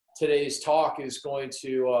today's talk is going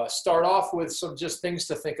to start off with some just things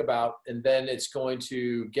to think about, and then it's going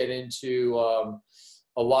to get into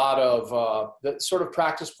a lot of the sort of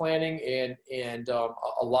practice planning and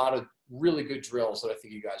a lot of really good drills that I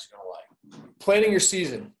think you guys are going to like. Planning your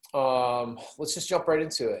season. Let's just jump right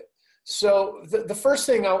into it. So the first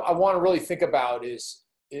thing I want to really think about is,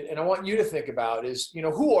 and I want you to think about is,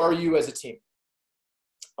 who are you as a team?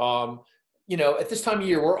 At this time of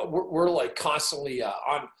year, we're like constantly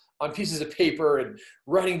on pieces of paper and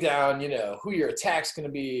writing down, who your attack's going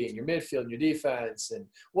to be and your midfield and your defense and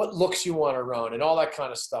what looks you want to run and all that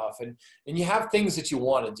kind of stuff. And you have things that you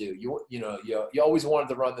want to do. You always wanted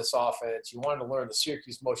to run this offense. You wanted to learn the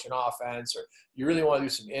Syracuse motion offense, or you really want to do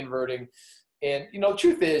some inverting. And, the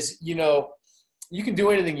truth is, you can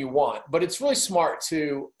do anything you want, but it's really smart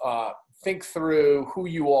to think through who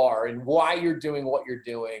you are and why you're doing what you're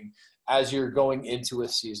doing as you're going into a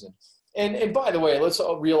season. And by the way, let's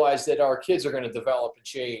all realize that our kids are going to develop and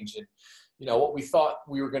change. And, what we thought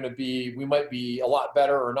we were going to be, we might be a lot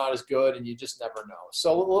better or not as good, and you just never know.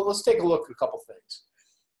 So let's take a look at a couple things.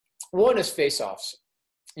 One is face-offs.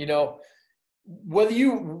 Whether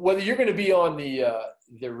you're going to be on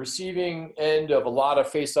the receiving end of a lot of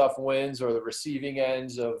face-off wins or the receiving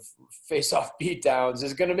ends of face-off beatdowns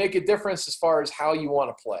is going to make a difference as far as how you want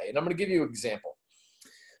to play. And I'm going to give you an example.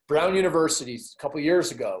 Brown University a couple of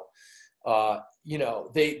years ago,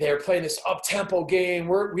 they're playing this up-tempo game.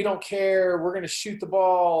 We don't care. We're going to shoot the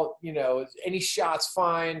ball. Any shot's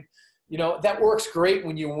fine. That works great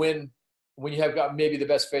when you win, when you have got maybe the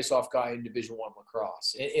best face-off guy in Division I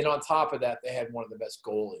lacrosse. And on top of that, they had one of the best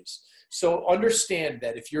goalies. So understand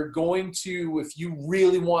that if you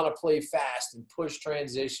really want to play fast and push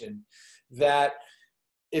transition, that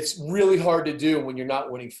it's really hard to do when you're not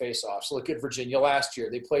winning face-offs. Look at Virginia last year.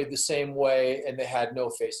 They played the same way, and they had no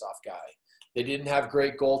face-off guy. They didn't have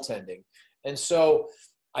great goaltending. And so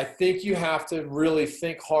I think you have to really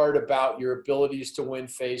think hard about your abilities to win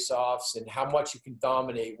face-offs and how much you can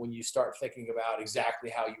dominate when you start thinking about exactly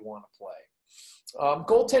how you want to play.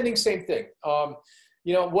 Goaltending, same thing.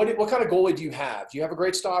 What kind of goalie do you have? Do you have a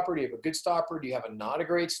great stopper? Do you have a good stopper? Do you have a not a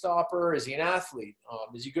great stopper? Is he an athlete?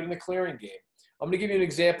 Is he good in the clearing game? I'm going to give you an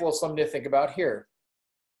example of something to think about here.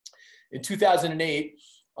 In 2008,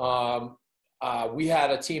 we had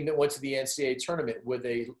a team that went to the NCAA tournament with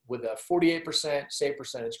a 48% save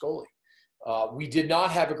percentage goalie. We did not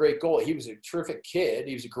have a great goalie. He was a terrific kid.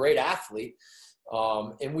 He was a great athlete,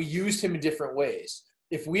 and we used him in different ways.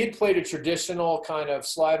 If we had played a traditional kind of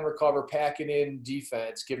slide and recover, pack it in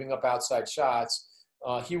defense, giving up outside shots,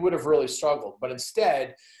 he would have really struggled. But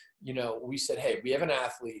instead, we said, hey, we have an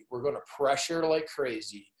athlete. We're going to pressure like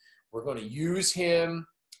crazy. We're going to use him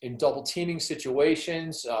in double teaming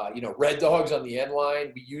situations, red dogs on the end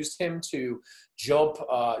line. We used him to jump,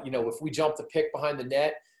 if we jumped the pick behind the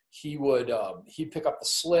net, he'd pick up the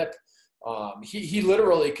slip. He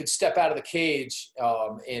literally could step out of the cage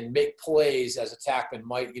and make plays as attackman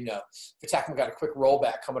might, if attackman got a quick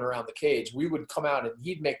rollback coming around the cage, we would come out and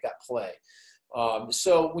he'd make that play.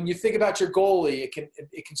 So when you think about your goalie,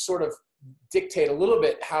 it can sort of dictate a little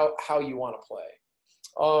bit how you want to play.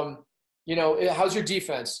 How's your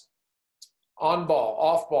defense? On ball,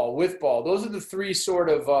 off ball, with ball. Those are the three sort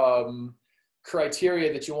of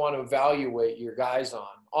criteria that you want to evaluate your guys on.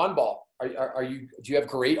 On ball, do you have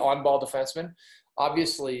great on ball defensemen?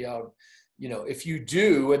 Obviously, if you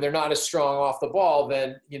do and they're not as strong off the ball,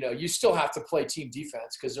 then you still have to play team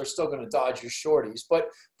defense because they're still going to dodge your shorties. But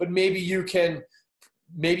maybe you can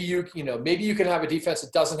have a defense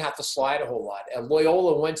that doesn't have to slide a whole lot. And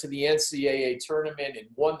Loyola went to the NCAA tournament and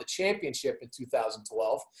won the championship in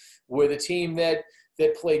 2012 with a team that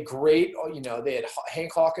played great. They had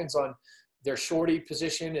Hank Hawkins on their shorty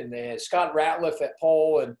position, and they had Scott Ratliff at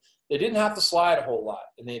pole, and they didn't have to slide a whole lot,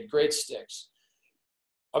 and they had great sticks.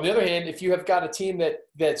 On the other hand, if you have got a team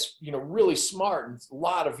that's really smart and a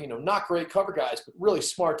lot of not great cover guys but really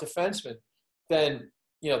smart defensemen, then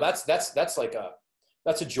that's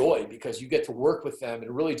a joy because you get to work with them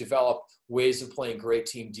and really develop ways of playing great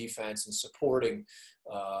team defense and supporting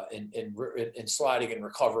and sliding and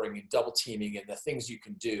recovering and double teaming and the things you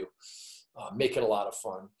can do. Make it a lot of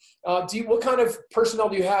fun. What kind of personnel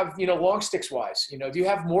do you have, long sticks wise? Do you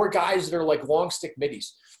have more guys that are like long stick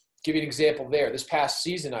middies? Give you an example there. This past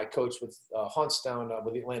season, I coached with Hunts down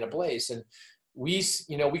with the Atlanta Blaze, and we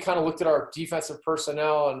kind of looked at our defensive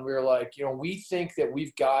personnel and we were like, we think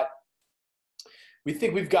we've got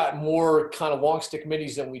more kind of long stick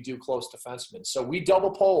middies than we do close defensemen. So we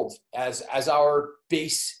double polled as our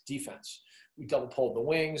base defense. We double polled the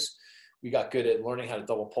wings. We got good at learning how to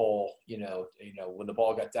double poll, when the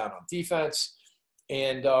ball got down on defense.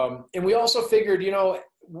 And we also figured,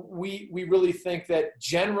 we really think that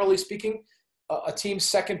generally speaking, a team's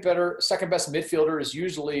second best midfielder is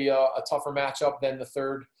usually a tougher matchup than the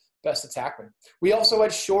third best attackman. We also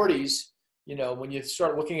had shorties. When you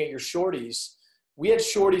start looking at your shorties, we had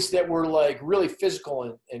shorties that were like really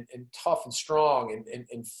physical and tough and strong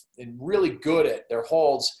and really good at their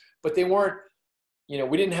holds, but they weren't,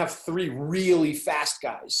 we didn't have three really fast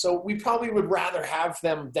guys. So we probably would rather have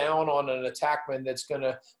them down on an attackman that's going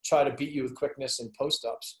to try to beat you with quickness and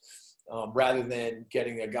post-ups, rather than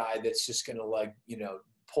getting a guy that's just going to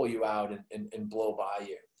pull you out and blow by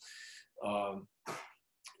you.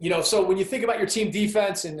 So when you think about your team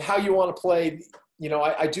defense and how you want to play,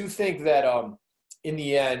 I do think that in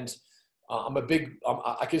the end,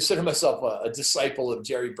 I consider myself a disciple of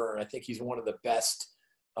Jerry Byrne. I think he's one of the best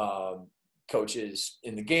coaches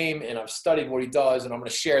in the game, and I've studied what he does, and I'm going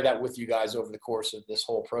to share that with you guys over the course of this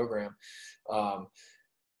whole program.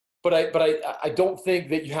 But I don't think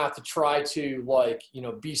that you have to try to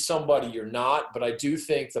be somebody you're not, but I do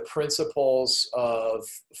think the principles of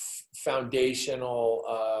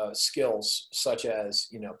foundational skills such as,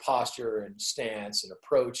 posture and stance and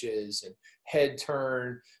approaches and head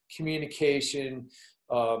turn, communication,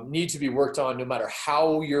 need to be worked on no matter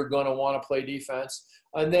how you're going to want to play defense.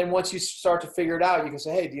 And then once you start to figure it out, you can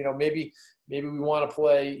say, hey, maybe we want to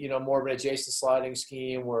play, more of an adjacent sliding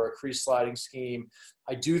scheme or a crease sliding scheme.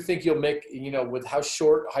 I do think you'll make, with how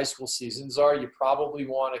short high school seasons are, you probably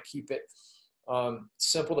want to keep it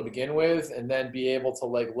simple to begin with, and then be able to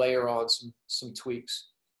layer on some tweaks.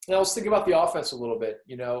 Now let's think about the offense a little bit.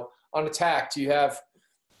 On attack, do you have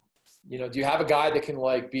a guy that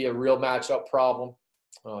can be a real matchup problem?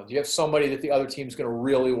 Do you have somebody that the other team's going to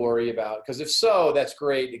really worry about? Because if so, that's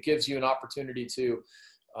great. It gives you an opportunity to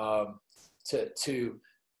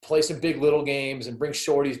play some big little games and bring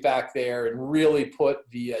shorties back there and really put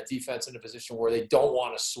the defense in a position where they don't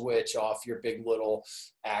want to switch off your big little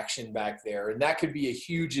action back there. And that could be a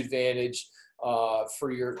huge advantage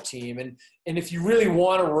for your team. And if you really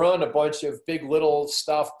want to run a bunch of big little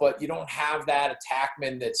stuff, but you don't have that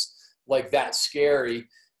attackman that's that scary,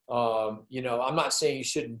 I'm not saying you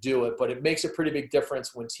shouldn't do it, but it makes a pretty big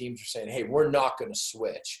difference when teams are saying, hey, we're not going to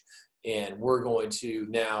switch, and we're going to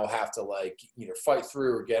now have to either fight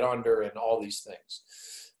through or get under and all these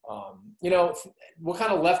things. What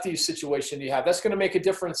kind of lefty situation do you have? That's going to make a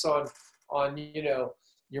difference on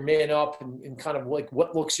your man up and kind of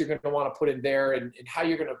what looks you're going to want to put in there and how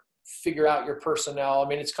you're going to figure out your personnel. I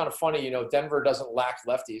mean, it's kind of funny, Denver doesn't lack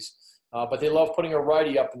lefties. But they love putting a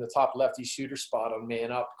righty up in the top lefty shooter spot on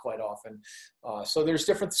man up quite often. So there's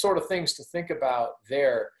different sort of things to think about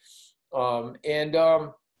there. And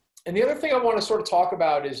the other thing I want to sort of talk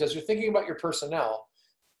about is, as you're thinking about your personnel,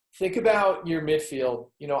 think about your midfield.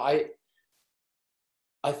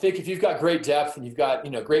 I think if you've got great depth and you've got,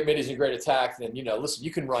 great middies and great attack, then, listen,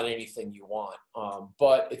 you can run anything you want.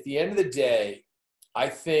 But at the end of the day, I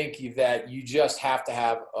think that you just have to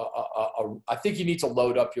have I think you need to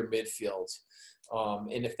load up your midfield.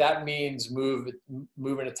 And if that means move an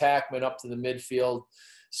attackman up to the midfield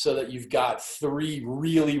so that you've got three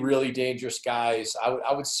really, really dangerous guys,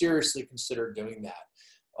 I would seriously consider doing that.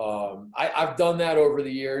 I've done that over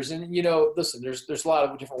the years. And, listen, there's a lot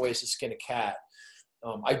of different ways to skin a cat.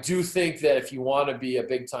 I do think that if you want to be a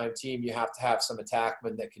big-time team, you have to have some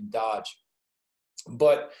attackmen that can dodge.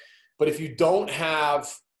 But if you don't have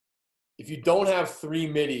three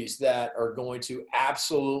middies that are going to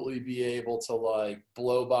absolutely be able to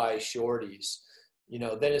blow by shorties,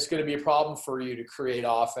 then it's going to be a problem for you to create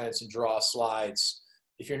offense and draw slides.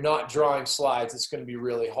 If you're not drawing slides, it's going to be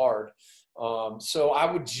really hard. So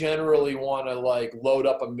I would generally want to load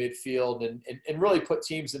up a midfield and really put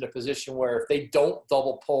teams in a position where if they don't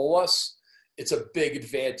double pull us, it's a big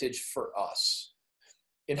advantage for us.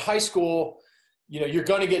 In high school, you're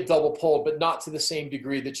going to get double pulled, but not to the same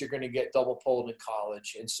degree that you're going to get double pulled in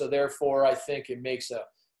college. And so therefore, I think it makes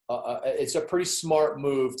it's a pretty smart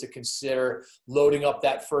move to consider loading up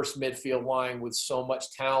that first midfield line with so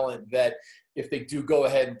much talent that if they do go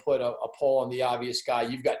ahead and put a pull on the obvious guy,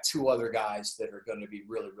 you've got two other guys that are going to be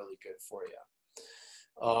really, really good for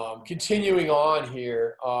you. Continuing on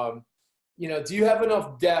here, do you have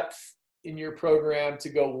enough depth in your program to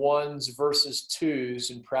go ones versus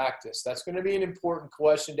twos in practice? That's going to be an important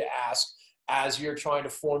question to ask as you're trying to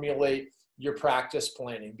formulate your practice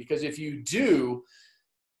planning. Because if you do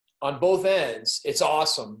on both ends, it's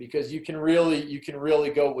awesome because you can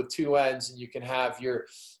really go with two ends and you can have your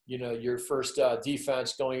first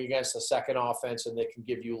defense going against the second offense and they can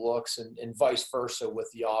give you looks and vice versa with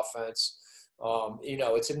the offense.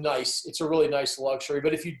 It's a really nice luxury.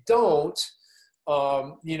 But if you don't,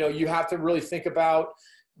 You have to really think about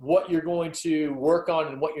what you're going to work on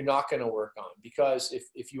and what you're not going to work on. Because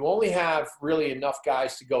if you only have really enough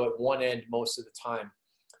guys to go at one end most of the time,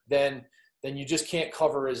 then you just can't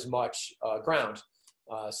cover as much ground.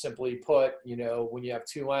 Simply put, when you have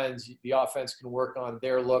two ends, the offense can work on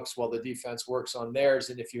their looks while the defense works on theirs.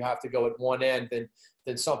 And if you have to go at one end,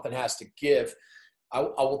 then something has to give. I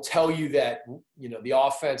will tell you that, the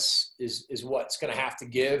offense is what's going to have to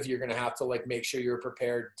give. You're going to have to make sure you're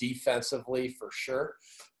prepared defensively for sure.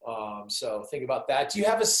 So think about that. Do you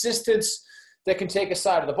have assistants that can take a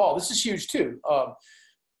side of the ball? This is huge too. First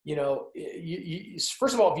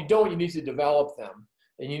of all, if you don't, you need to develop them,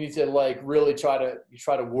 and you need to really try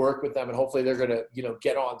to work with them, and hopefully they're going to,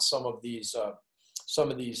 get on some of these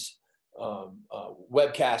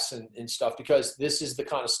webcasts and stuff, because this is the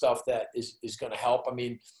kind of stuff that is going to help. I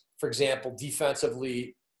mean, for example,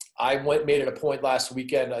 defensively, I made it a point last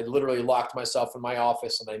weekend. I literally locked myself in my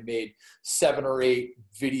office and I made 7 or 8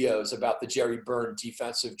 videos about the Jerry Byrne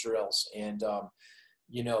defensive drills. And,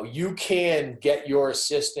 you can get your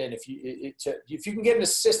assistant, if you can get an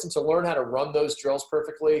assistant to learn how to run those drills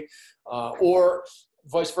perfectly, or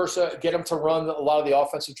vice versa, get them to run a lot of the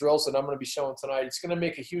offensive drills that I'm going to be showing tonight. It's going to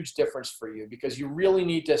make a huge difference for you, because you really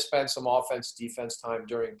need to spend some offense-defense time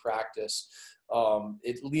during practice,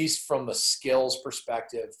 at least from the skills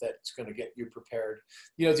perspective that's going to get you prepared.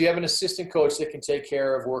 Do you have an assistant coach that can take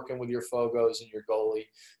care of working with your Fogos and your goalie?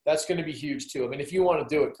 That's going to be huge too. I mean, if you want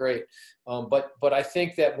to do it, great. But I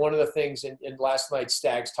think that one of the things, in last night's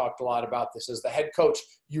Stags talked a lot about this, as the head coach,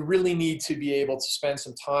 you really need to be able to spend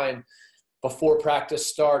some time before practice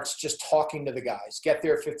starts, just talking to the guys. Get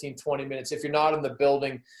there 15, 20 minutes. If you're not in the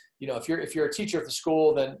building, if you're a teacher at the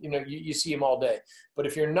school, then, you see them all day. But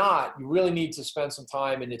if you're not, you really need to spend some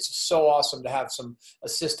time. And it's so awesome to have some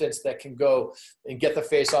assistants that can go and get the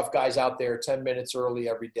face-off guys out there 10 minutes early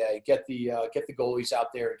every day. Get the goalies out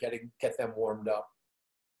there and get them warmed up.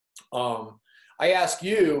 I ask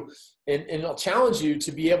you, and I'll challenge you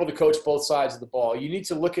to be able to coach both sides of the ball. You need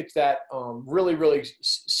to look at that really, really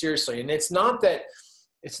seriously. And it's not that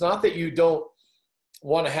you don't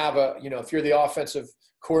want to have if you're the offensive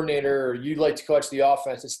coordinator or you'd like to coach the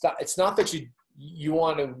offense, it's not that you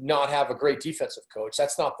want to not have a great defensive coach.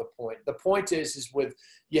 That's not the point. The point is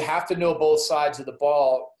you have to know both sides of the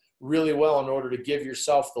ball really well in order to give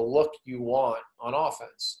yourself the look you want on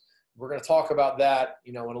offense. We're going to talk about that,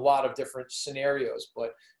 in a lot of different scenarios. But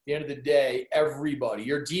at the end of the day, everybody,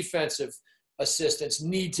 your defensive assistants,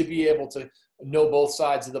 need to be able to know both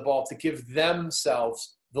sides of the ball to give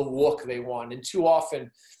themselves the look they want. And too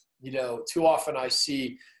often I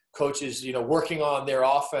see coaches, working on their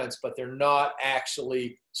offense, but they're not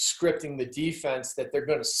actually scripting the defense that they're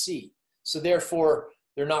going to see. So therefore,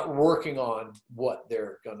 they're not working on what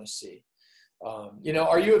they're going to see.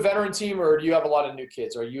 Are you a veteran team, or do you have a lot of new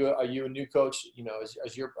kids? Are you a new coach?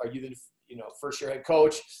 Are you the first year head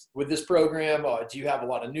coach with this program? Do you have a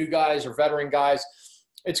lot of new guys or veteran guys?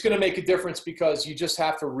 It's going to make a difference, because you just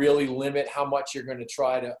have to really limit how much you're going to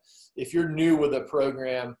try to. If you're new with a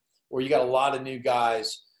program or you got a lot of new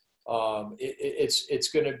guys, it's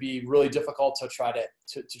going to be really difficult to try to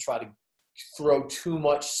throw too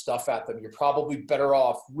much stuff at them. You're probably better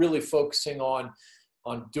off really focusing on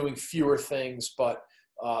doing fewer things, but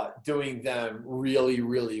doing them really,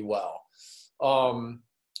 really well.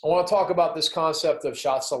 I want to talk about this concept of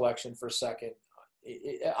shot selection for a second.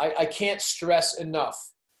 I can't stress enough.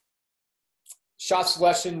 Shot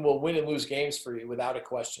selection will win and lose games for you without a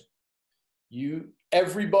question.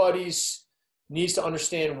 Everybody's needs to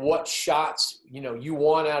understand what shots, you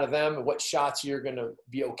want out of them, and what shots you're going to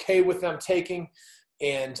be okay with them taking.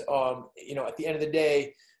 And, at the end of the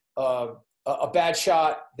day, a bad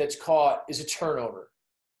shot that's caught is a turnover.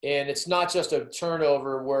 And it's not just a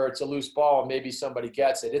turnover where it's a loose ball and maybe somebody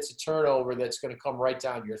gets it. It's a turnover that's going to come right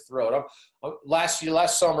down your throat. Last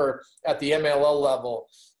summer at the MLL level,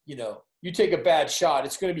 you take a bad shot,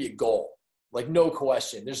 it's going to be a goal. No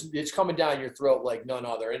question. It's coming down your throat like none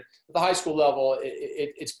other. And at the high school level,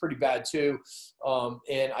 it's pretty bad too.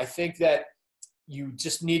 And I think that you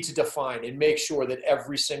just need to define and make sure that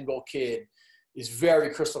every single kid is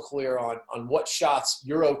very crystal clear on what shots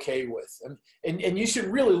you're okay with. And you should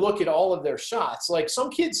really look at all of their shots. Like some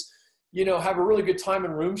kids, have a really good time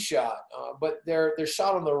and room shot, but their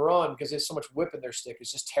shot on the run, because there's so much whip in their stick,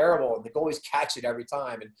 is just terrible. And the goalies catch it every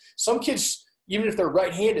time. And some kids, even if they're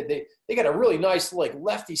right-handed, they got a really nice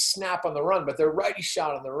lefty snap on the run, but their righty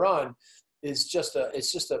shot on the run is just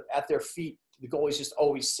at their feet. The goalie's just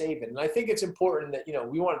always saving. And I think it's important that,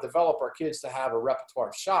 we want to develop our kids to have a repertoire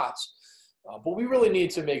of shots. But we really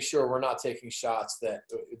need to make sure we're not taking shots that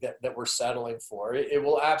we're settling for. It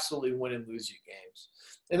will absolutely win and lose you games.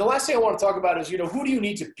 And the last thing I want to talk about is, who do you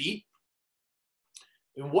need to beat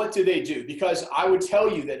and what do they do? Because I would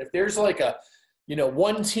tell you that if there's like a,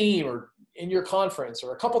 one team or in your conference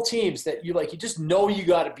or a couple teams that you just know you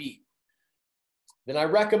got to beat, then I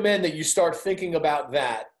recommend that you start thinking about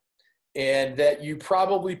that and that you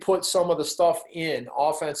probably put some of the stuff in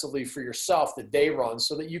offensively for yourself that they run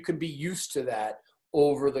so that you can be used to that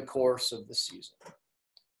over the course of the season.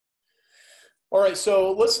 All right,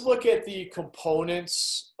 so let's look at the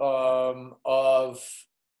components of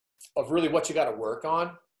really what you got to work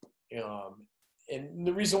on. And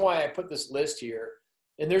the reason why I put this list here,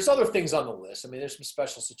 and there's other things on the list. I mean, there's some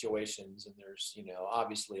special situations and there's,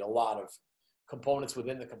 obviously a lot of components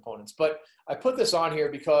within the components. But I put this on here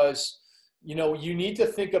because, you need to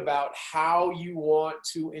think about how you want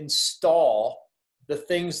to install the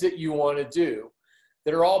things that you want to do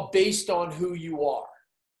that are all based on who you are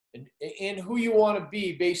and who you want to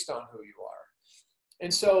be based on who you are.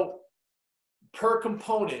 And so per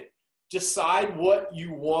component, decide what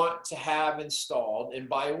you want to have installed and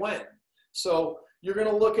by when. So you're going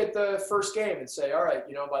to look at the first game and say, all right,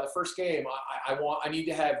 by the first game, I need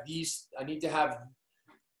to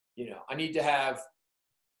have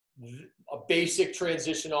a basic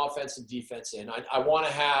transition offense and defense in. I want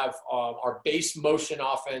to have our base motion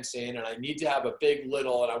offense in, and I need to have a big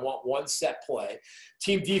little, and I want one set play.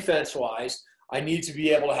 Team defense wise, I need to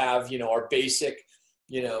be able to have, our basic,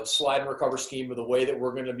 slide and recover scheme of the way that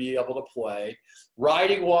we're going to be able to play.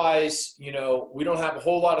 Riding wise, we don't have a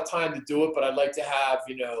whole lot of time to do it, but I'd like to have,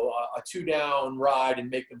 a 2-down ride and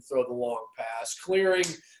make them throw the long pass. Clearing,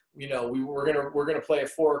 we're gonna play a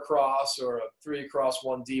 4 across or a 3 across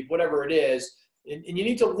 1 deep, whatever it is. And you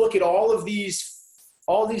need to look at all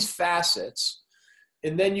these facets,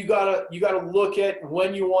 and then you gotta look at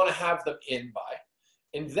when you want to have them in by,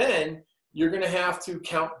 and then you're going to have to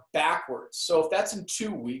count backwards. So if that's in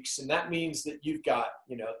 2 weeks, and that means that you've got,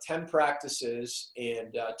 10 practices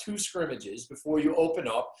and 2 scrimmages before you open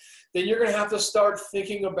up, then you're going to have to start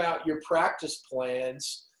thinking about your practice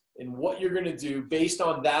plans and what you're going to do based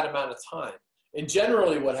on that amount of time. And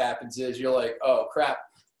generally what happens is you're like, oh crap,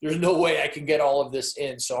 there's no way I can get all of this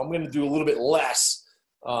in. So I'm going to do a little bit less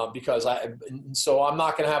so I'm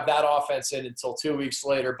not going to have that offense in until 2 weeks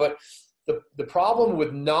later. But the problem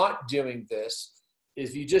with not doing this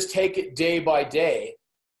is if you just take it day by day,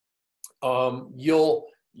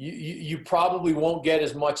 you probably won't get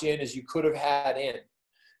as much in as you could have had in.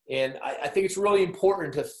 And I think it's really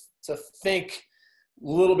important to think a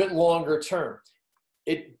little bit longer term.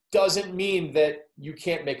 It doesn't mean that you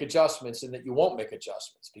can't make adjustments and that you won't make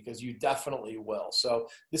adjustments, because you definitely will. So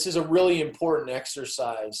this is a really important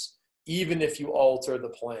exercise, even if you alter the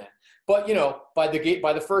plan. But by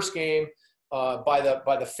the first game, by the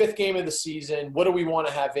 5th game of the season, what do we want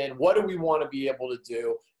to have in? What do we want to be able to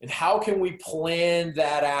do? And how can we plan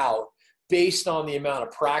that out based on the amount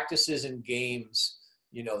of practices and games,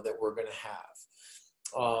 that we're going to have?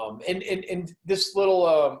 And this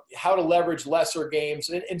little how to leverage lesser games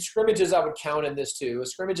and scrimmages, I would count in this too. A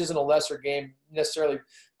scrimmage isn't a lesser game necessarily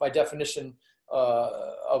by definition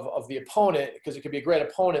of the opponent, because it could be a great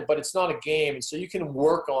opponent, but it's not a game. And so you can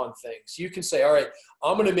work on things. You can say, all right,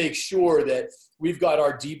 I'm going to make sure that we've got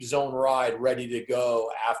our deep zone ride ready to go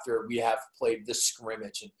after we have played this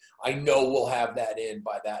scrimmage. And I know we'll have that in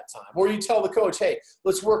by that time. Or you tell the coach, hey,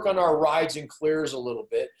 let's work on our rides and clears a little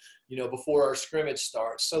bit, before our scrimmage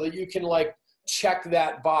starts, so that you can check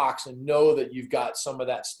that box and know that you've got some of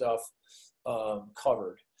that stuff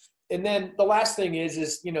covered. And then the last thing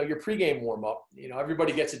is your pregame warm-up.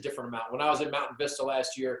 Everybody gets a different amount. When I was at Mountain Vista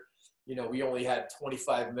last year, we only had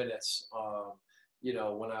 25 minutes.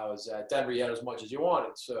 When I was at Denver, you had as much as you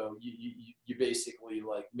wanted. So you basically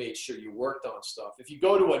made sure you worked on stuff. If you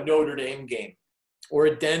go to a Notre Dame game or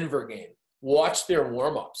a Denver game, watch their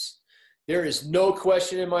warm-ups. There is no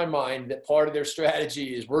question in my mind that part of their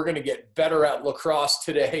strategy is we're going to get better at lacrosse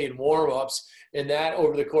today in warm-ups, and that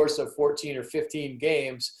over the course of 14 or 15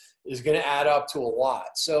 games is going to add up to a lot.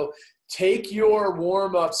 So take your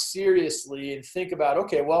warm-up seriously and think about,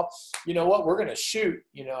 okay, well, you know what, we're going to shoot.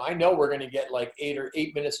 I know we're going to get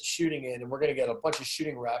 8 minutes of shooting in, and we're going to get a bunch of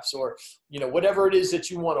shooting reps, or, whatever it is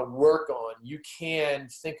that you want to work on, you can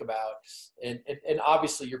think about. And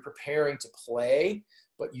obviously you're preparing to play,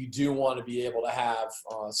 but you do want to be able to have,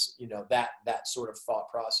 that sort of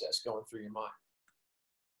thought process going through your mind.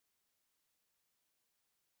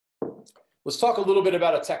 Let's talk a little bit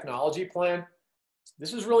about a technology plan.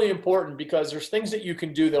 This is really important because there's things that you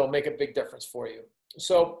can do that will make a big difference for you.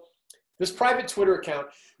 So this private Twitter account,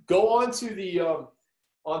 go onto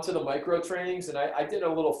the micro trainings, and I did a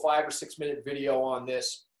little 5 or 6 minute video on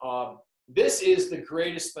this. This is the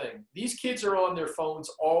greatest thing. These kids are on their phones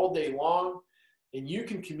all day long, and you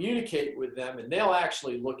can communicate with them, and they'll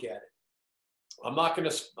actually look at it. I'm not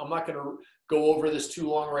gonna go over this too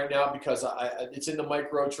long right now because it's in the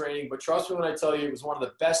micro training. But trust me when I tell you, it was one of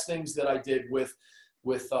the best things that I did with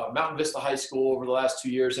Mountain Vista High School over the last 2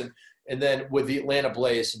 years, and then with the Atlanta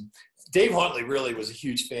Blaze. And Dave Huntley really was a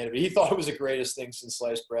huge fan of it. He thought it was the greatest thing since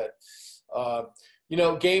sliced bread.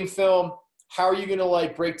 Game film. How are you going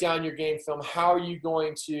to break down your game film? How are you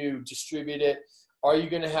going to distribute it? Are you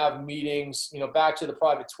going to have meetings? Back to the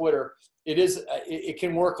private Twitter. It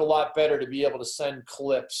can work a lot better to be able to send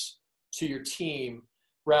clips to your team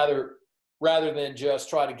rather than just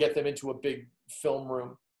try to get them into a big film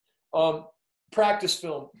room. Practice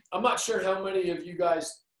film. I'm not sure how many of you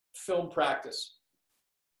guys film practice.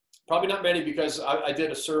 Probably not many, because I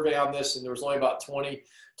did a survey on this and there was only about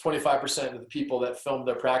 25% of the people that filmed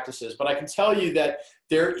their practices. But I can tell you that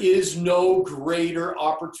there is no greater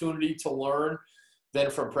opportunity to learn than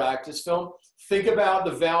from practice film. Think about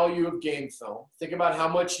the value of game film. Think about how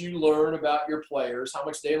much you learn about your players, how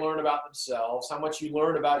much they learn about themselves, how much you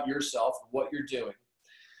learn about yourself and what you're doing.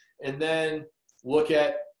 And then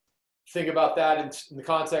think about that in the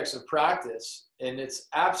context of practice. And it's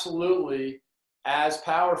absolutely as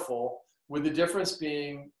powerful, with the difference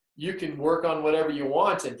being you can work on whatever you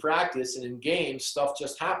want in practice, and in games stuff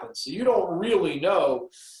just happens. So you don't really know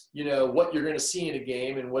what you're going to see in a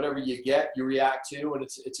game, and whatever you get, you react to, and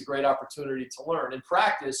it's a great opportunity to learn. In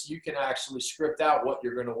practice, you can actually script out what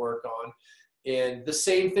you're going to work on, and the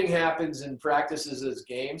same thing happens in practices as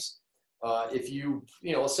games. If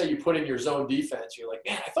let's say you put in your zone defense, you're like,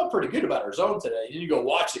 man, I felt pretty good about our zone today. And you go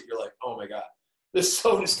watch it, you're like, oh my God, this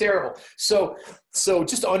zone is terrible. So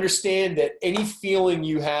just understand that any feeling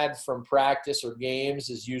you had from practice or games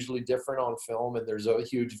is usually different on film, and there's a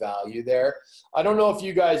huge value there. I don't know if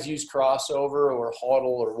you guys use crossover or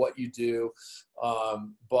huddle or what you do,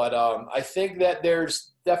 but I think that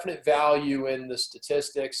there's definite value in the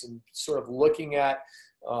statistics and sort of looking at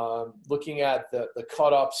the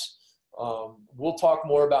cut-ups. We'll talk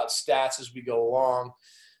more about stats as we go along.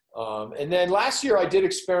 And then last year I did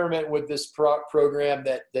experiment with this program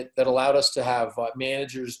that allowed us to have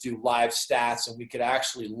managers do live stats, and we could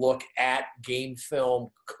actually look at game film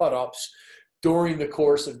cut-ups during the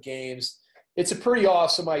course of games. It's a pretty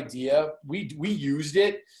awesome idea. We used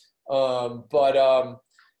it, but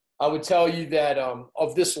I would tell you that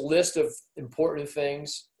of this list of important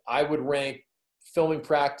things, I would rank filming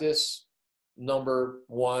practice number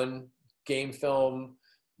 1, game film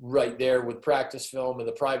right there with practice film, and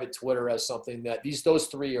the private Twitter as something that those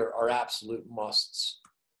 3 are absolute musts.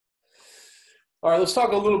 All right, let's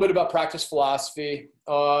talk a little bit about practice philosophy.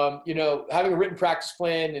 Having a written practice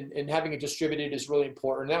plan and having it distributed is really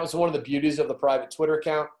important. And that was one of the beauties of the private Twitter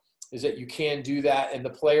account, is that you can do that, and the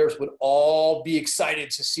players would all be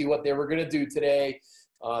excited to see what they were going to do today.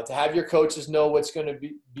 To have your coaches know what's going to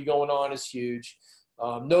be going on is huge.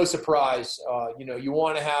 No surprise. You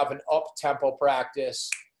want to have an up-tempo practice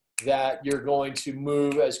that you're going to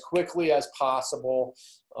move as quickly as possible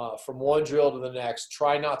from one drill to the next.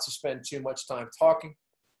 Try not to spend too much time talking.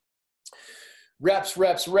 Reps.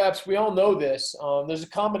 We all know this. There's a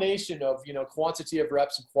combination of, quantity of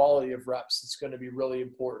reps and quality of reps that's going to be really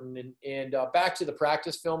important. And back to the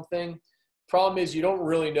practice film thing, problem is you don't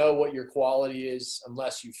really know what your quality is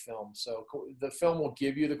unless you film. So the film will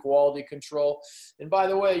give you the quality control. And by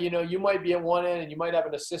the way, you might be at one end and you might have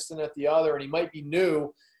an assistant at the other, and he might be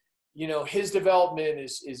new. His development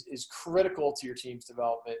is critical to your team's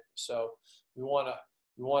development. So we want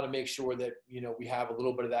to make sure that, we have a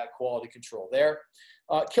little bit of that quality control there.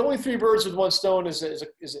 Killing 3 birds with one stone is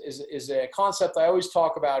a concept I always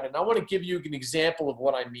talk about. And I want to give you an example of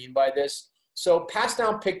what I mean by this. So pass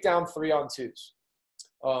down, pick down, 3-on-2s.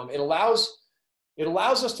 It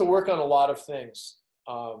allows us to work on a lot of things.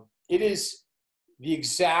 It is the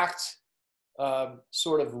exact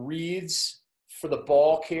sort of reads for the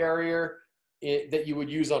ball carrier that you would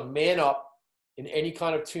use on man up in any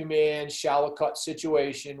kind of 2-man shallow cut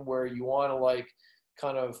situation where you want to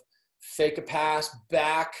kind of fake a pass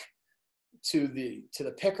back to the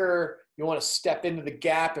picker. You want to step into the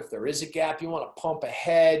gap. If there is a gap, you want to pump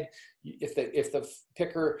ahead. If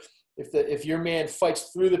your man fights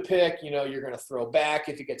through the pick, you're going to throw back.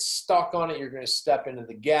 If you get stuck on it, you're going to step into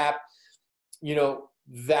the gap.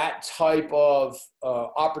 That type of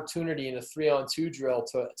opportunity in a 3-on-2 drill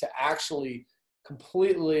to actually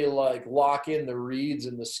completely lock in the reads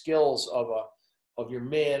and the skills of your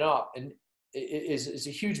man up. And is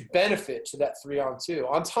a huge benefit to that 3-on-2,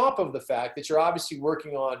 on top of the fact that you're obviously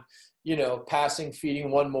working on, passing,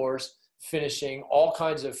 feeding, one-mores, finishing, all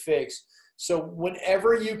kinds of fakes. So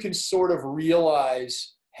whenever you can sort of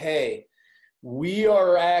realize, hey, we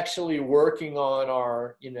are actually working on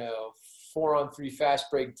our, 4-on-3 fast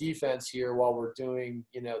break defense here while we're doing,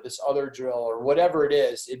 this other drill or whatever it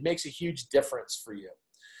is, it makes a huge difference for you.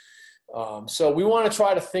 So we want to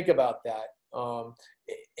try to think about that. And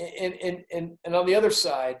on the other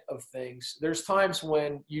side of things, there's times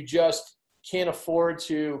when you just can't afford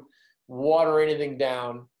to water anything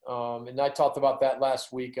down. And I talked about that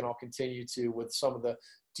last week, and I'll continue to with some of the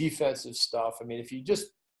defensive stuff. I mean, if you just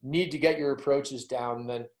need to get your approaches down,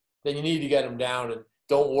 then you need to get them down, and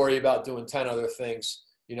don't worry about doing 10 other things,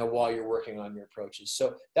 while you're working on your approaches.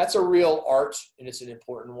 So that's a real art, and it's an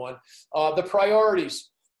important one. The priorities: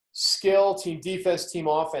 skill, team defense, team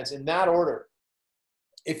offense, in that order.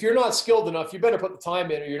 If you're not skilled enough, you better put the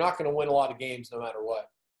time in, or you're not going to win a lot of games no matter what.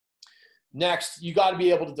 Next, you got to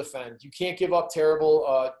be able to defend. You can't give up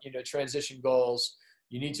terrible, transition goals.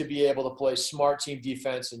 You need to be able to play smart team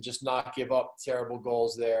defense and just not give up terrible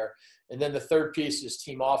goals there. And then the third piece is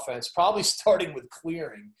team offense, probably starting with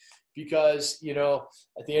clearing, because,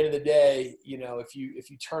 at the end of the day, if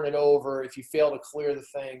you turn it over, if you fail to clear the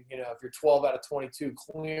thing, if you're 12 out of 22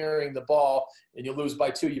 clearing the ball and you lose by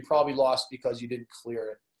 2, you probably lost because you didn't clear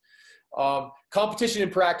it. Competition in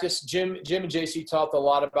practice. Jim and JC talked a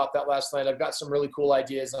lot about that last night. I've got some really cool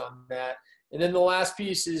ideas on that. And then the last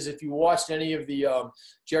piece is, if you watched any of the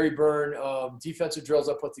Jerry Byrne defensive drills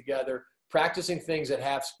I put together, practicing things at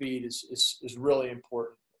half speed is really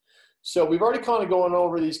important. So we've already kind of gone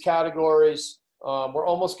over these categories. We're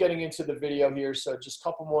almost getting into the video here, so just a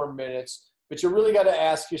couple more minutes. But you really got to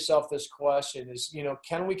ask yourself this question: is,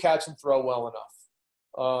 can we catch and throw well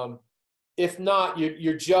enough? If not,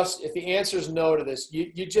 if the answer is no to this,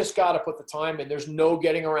 you just got to put the time in. There's no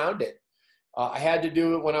getting around it. I had to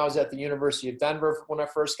do it when I was at the University of Denver when I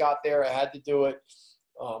first got there. I had to do it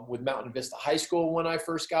with Mountain Vista High School when I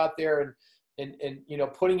first got there. And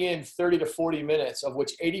putting in 30 to 40 minutes, of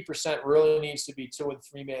which 80% really needs to be 2- and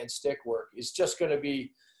 3-man stick work, is just going to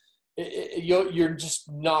be you're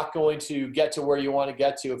just not going to get to where you want to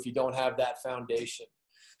get to if you don't have that foundation.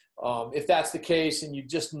 If that's the case and you're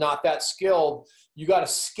just not that skilled, you got to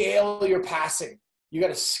scale your passing. You got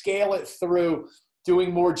to scale it through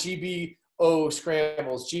doing more GBO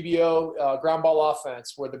scrambles, GBO ground ball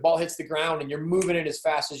offense, where the ball hits the ground and you're moving it as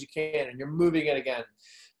fast as you can and you're moving it again.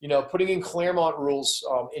 Putting in Claremont rules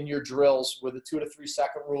in your drills with a 2 to 3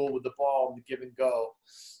 second rule with the ball and the give and go.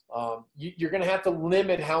 You're going to have to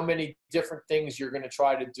limit how many different things you're going to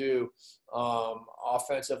try to do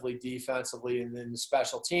offensively, defensively, and then the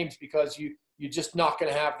special teams, because you're just not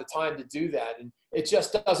going to have the time to do that. And it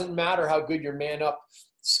just doesn't matter how good your man-up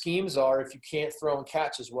schemes are if you can't throw and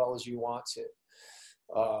catch as well as you want to.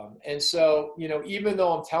 And so, even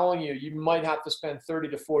though I'm telling you, you might have to spend 30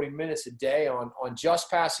 to 40 minutes a day on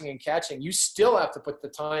just passing and catching, you still have to put the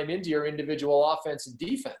time into your individual offense and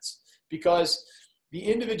defense, because the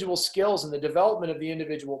individual skills and the development of the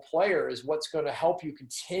individual player is what's going to help you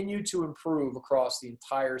continue to improve across the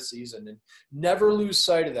entire season. And never lose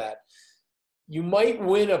sight of that. You might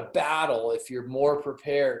win a battle if you're more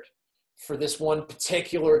prepared for this one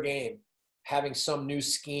particular game, having some new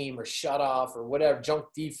scheme or shut off or whatever, junk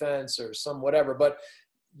defense or some whatever, but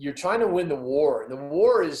you're trying to win the war. And the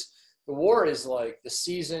war is like the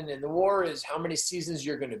season, and the war is how many seasons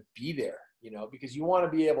you're going to be there, because you want to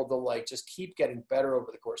be able to just keep getting better over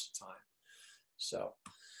the course of time. So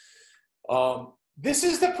this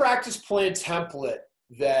is the practice plan template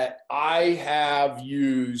that I have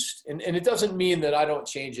used, and it doesn't mean that I don't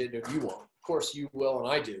change it if you won't. Of course you will, and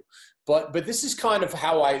I do. But this is kind of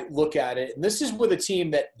how I look at it. And this is with a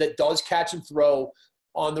team that does catch and throw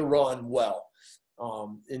on the run well.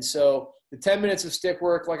 And so the 10 minutes of stick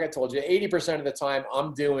work, like I told you, 80% of the time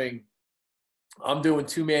I'm doing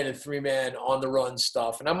 2-man and 3-man on the run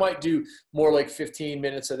stuff. And I might do more like 15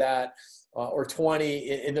 minutes of that or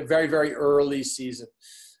 20 in the very, very early season.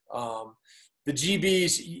 The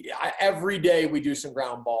GBs, every day we do some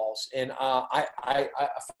ground balls, and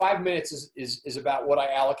 5 minutes is about what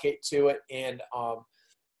I allocate to it, and I'll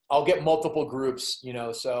get multiple groups,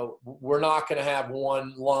 so we're not going to have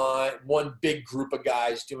one big group of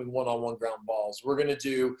guys doing one-on-one ground balls. We're going to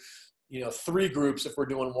do, 3 groups if we're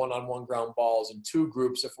doing one-on-one ground balls, and 2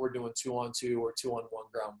 groups if we're doing 2-on-2 or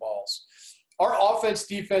 2-on-1 ground balls. Our offense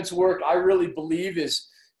defense work, I really believe, is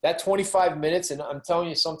that 25 minutes, and I'm telling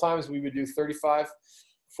you, sometimes we would do 35,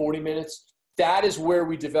 40 minutes. that is where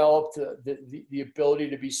we developed the ability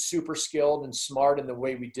to be super skilled and smart in the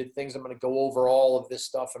way we did things. I'm going to go over all of this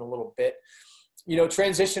stuff in a little bit. You know,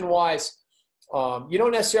 transition-wise, you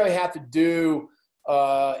don't necessarily have to do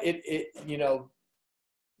you know,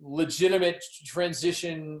 legitimate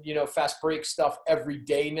transition, you know, fast break stuff every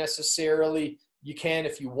day necessarily. You can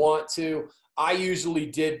if you want to. I usually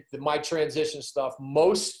did my transition stuff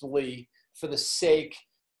mostly for the sake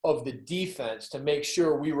of the defense, to make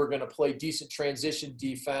sure we were going to play decent transition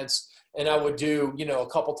defense. And I would do, you know, a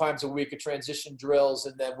couple times a week of transition drills,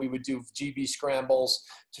 and then we would do GB scrambles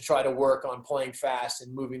to try to work on playing fast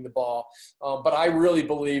and moving the ball. But I really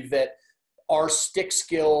believe that our stick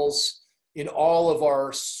skills in all of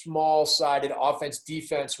our small-sided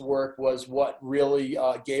offense-defense work was what really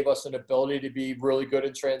gave us an ability to be really good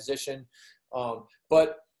in transition.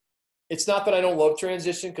 But it's not that I don't love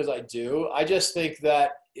transition, because I do. I just think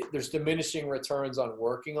that there's diminishing returns on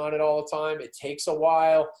working on it all the time. It takes a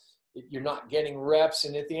while. You're not getting reps.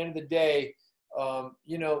 And at the end of the day,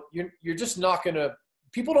 you know, you're just not going to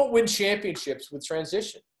 – people don't win championships with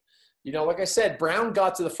transition. You know, like I said, Brown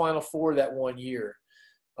got to the Final Four that one year.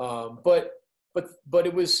 But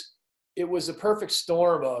it was a perfect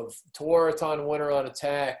storm of Tewaaraton winner on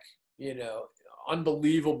attack, you know,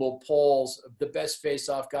 unbelievable pulls, the best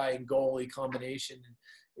face-off guy and goalie combination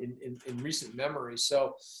in recent memory.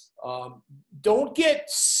 So don't get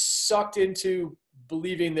sucked into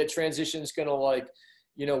believing that transition is going to, like,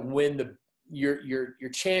 you know, win your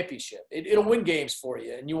championship. It'll win games for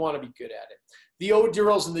you, and you want to be good at it. The O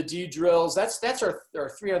drills and the D drills, that's our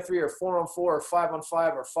 3-on-3 or 4-on-4 or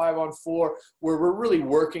 5-on-5 or 5-on-4, where we're really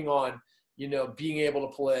working on, you know, being able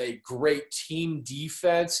to play great team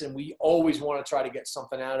defense, and we always want to try to get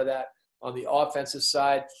something out of that on the offensive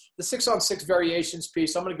side. The 6-on-6 variations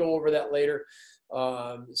piece, I'm going to go over that later.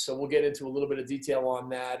 So we'll get into a little bit of detail on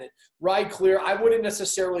that. And ride clear, I wouldn't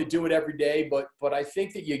necessarily do it every day, but I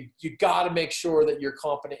think that you got to make sure that you're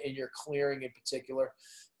competent in your clearing in particular.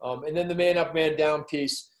 And then the man up, man down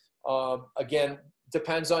piece, again,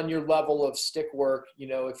 depends on your level of stick work. You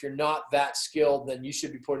know, if you're not that skilled, then you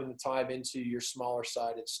should be putting the time into your smaller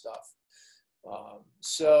sided stuff.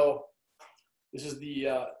 So this is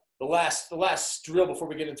the last drill before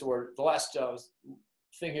we get into the last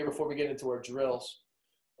thing here before we get into our drills.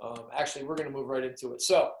 Actually, we're going to move right into it.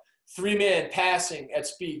 So 3-man passing at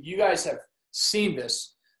speed. You guys have seen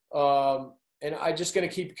this, and I'm just going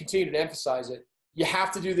to continue to emphasize it. You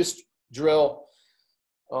have to do this drill,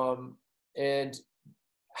 and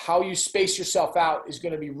how you space yourself out is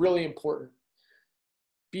going to be really important.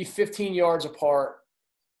 Be 15 yards apart.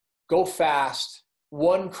 Go fast.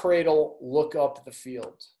 One cradle, look up the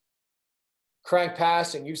field. Crank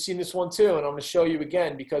passing. You've seen this one too, and I'm going to show you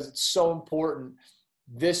again because it's so important.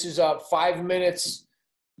 This is 5 minutes.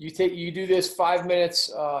 You do this 5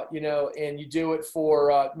 minutes, you know, and you do it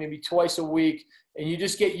for maybe twice a week, and you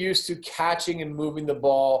just get used to catching and moving the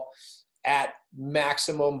ball at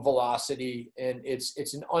maximum velocity, and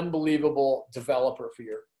it's an unbelievable developer for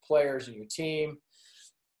your players and your team.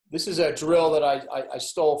 This is a drill that I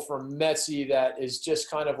stole from Metzi that is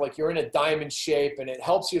just kind of like you're in a diamond shape, and it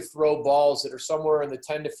helps you throw balls that are somewhere in the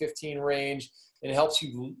 10 to 15 range, and it helps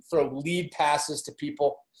you throw lead passes to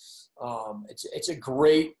people. It's a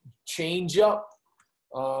great change up.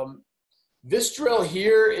 This drill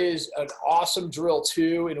here is an awesome drill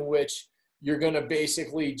too, in which you're going to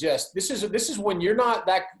basically just, this is when you're not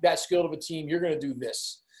that skilled of a team, you're going to do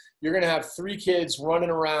this. You're going to have 3 kids running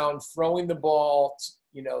around, throwing the ball,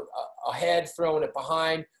 you know, ahead, throwing it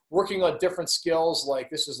behind, working on different skills. Like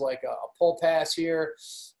this is like a pull pass here.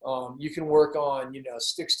 You can work on, you know,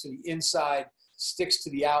 sticks to the inside, sticks to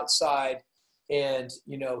the outside. And,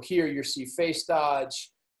 you know, here you see face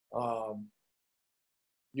dodge.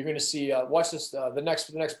 You're going to see, watch this, the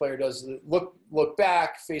next player does look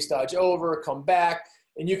back, face dodge over, come back.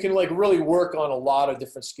 And you can like really work on a lot of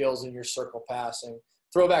different skills in your circle passing.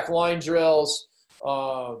 Throwback line drills.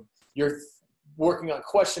 You're working on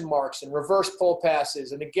question marks and reverse pull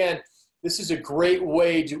passes. And again, this is a great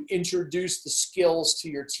way to introduce the skills to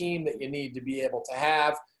your team that you need to be able to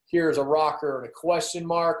have. Here's a rocker and a question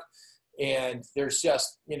mark. And there's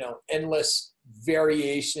just, you know, endless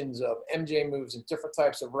variations of MJ moves and different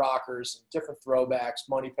types of rockers and different throwbacks,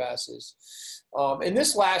 money passes. And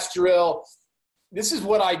this last drill, this is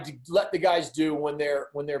what I let the guys do when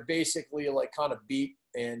they're basically like kind of beat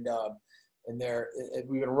and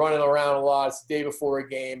we've been running around a lot. It's the day before a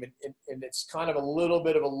game, and it's kind of a little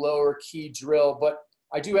bit of a lower key drill, but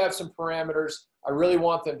I do have some parameters. I really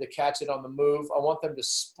want them to catch it on the move. I want them to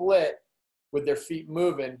split with their feet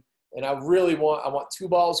moving. And I want 2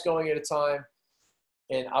 balls going at a time.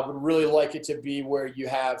 And I would really like it to be where you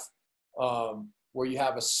have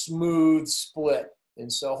a smooth split.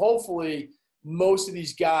 And so hopefully most of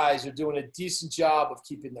these guys are doing a decent job of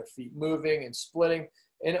keeping their feet moving and splitting.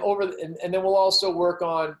 And then we'll also work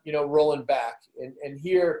on, rolling back. And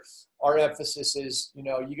here our emphasis is,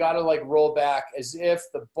 you got to like roll back as if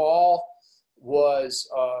the ball was,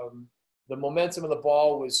 the momentum of the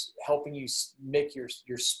ball was helping you make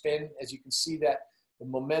your spin. As you can see that the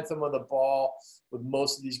momentum of the ball with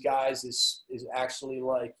most of these guys is actually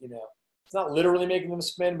like, it's not literally making them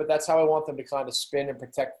spin, but that's how I want them to kind of spin and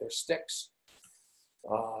protect their sticks.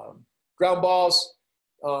 Ground balls.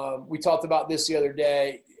 We talked about this the other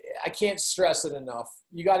day. I can't stress it enough.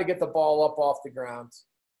 You got to get the ball up off the ground.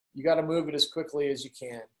 You got to move it as quickly as you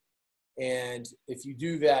can. And if you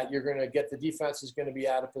do that, you're going to get the defense is going to be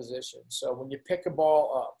out of position. So when you pick a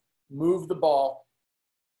ball up, move the ball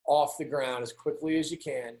off the ground as quickly as you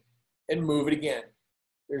can and move it again.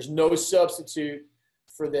 There's no substitute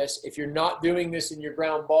for this. If you're not doing this in your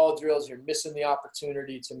ground ball drills, you're missing the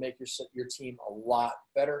opportunity to make your team a lot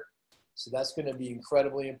better. So that's going to be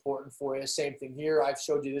incredibly important for you. Same thing here. I've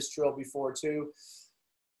showed you this drill before too.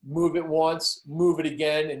 Move it once, move it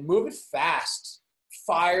again, and move it fast.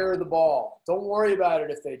 Fire the ball. Don't worry about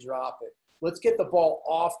it if they drop it. Let's get the ball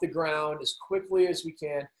off the ground as quickly as we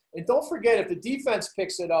can. And don't forget, if the defense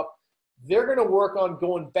picks it up, they're going to work on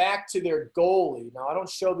going back to their goalie. Now, I don't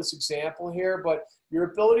show this example here, but your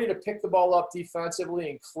ability to pick the ball up defensively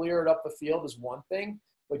and clear it up the field is one thing.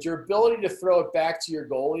 But your ability to throw it back to your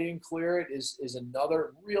goalie and clear it is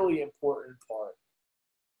another really important part.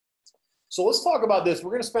 So let's talk about this.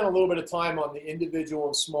 We're going to spend a little bit of time on the individual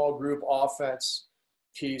and small group offense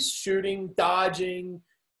piece. Shooting, dodging,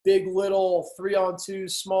 big, little, 3-on-2,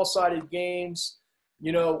 small-sided games.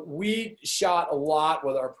 We shot a lot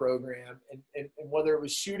with our program. And whether it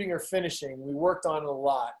was shooting or finishing, we worked on it a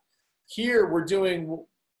lot. Here we're doing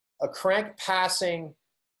a crank passing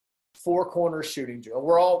 4-corner shooting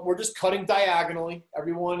drill. We're just cutting diagonally.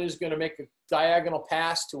 Everyone is going to make a diagonal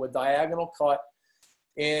pass to a diagonal cut.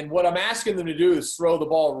 And what I'm asking them to do is throw the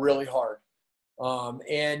ball really hard.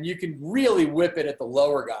 And you can really whip it at the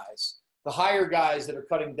lower guys. The higher guys that are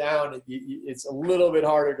cutting down, it's a little bit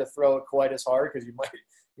harder to throw it quite as hard because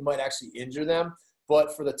you might actually injure them.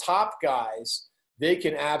 But for the top guys, they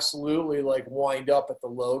can absolutely like wind up at the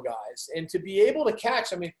low guys. And to be able to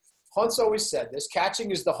catch, Hunt's always said this,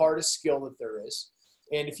 catching is the hardest skill that there is.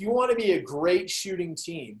 And if you want to be a great shooting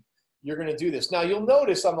team, you're going to do this. Now, you'll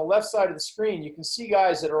notice on the left side of the screen, you can see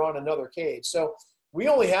guys that are on another cage. So we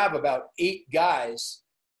only have about 8 guys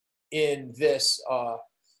in this.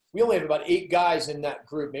 We only have about 8 guys in that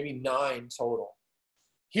group, maybe 9 total.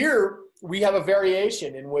 Here, we have a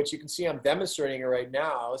variation in which you can see I'm demonstrating it right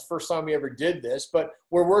now. It's the first time we ever did this, but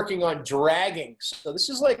we're working on dragging. So this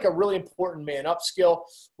is like a really important man-up skill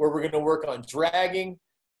where we're going to work on dragging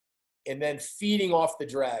and then feeding off the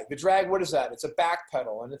drag. The drag, what is that? It's a back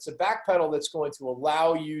pedal, and it's a back pedal that's going to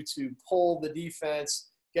allow you to pull the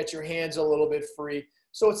defense, get your hands a little bit free.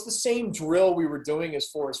 So it's the same drill we were doing as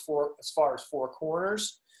far as 4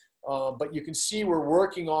 corners. But you can see we're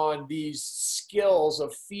working on these skills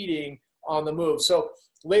of feeding on the move. So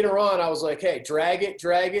later on, I was like, hey, drag it,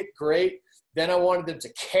 great. Then I wanted them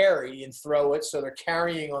to carry and throw it, so they're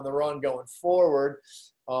carrying on the run going forward.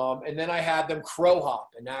 And then I had them crow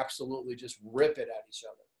hop and absolutely just rip it at each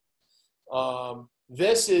other.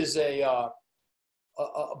 This is a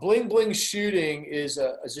bling bling shooting is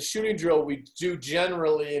a shooting drill we do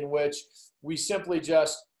generally in which we simply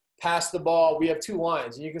just pass the ball. We have 2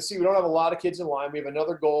 lines, and you can see we don't have a lot of kids in line. We have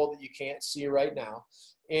another goal that you can't see right now.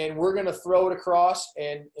 And we're going to throw it across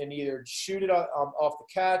and either shoot it off the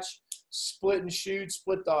catch, split and shoot,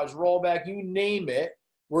 split dodge, roll back, you name it.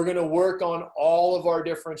 We're going to work on all of our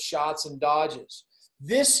different shots and dodges.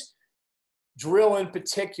 This drill in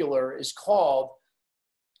particular is called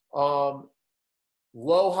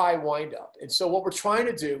low-high wind-up. And so what we're trying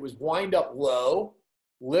to do is wind up low,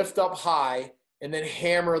 lift up high, and then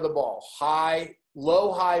hammer the ball. High,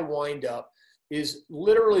 low-high wind-up is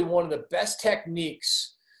literally one of the best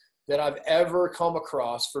techniques that I've ever come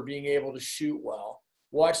across for being able to shoot well.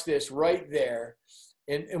 Watch this right there.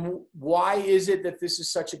 And why is it that this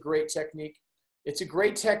is such a great technique? It's a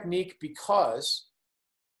great technique because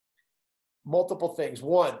multiple things.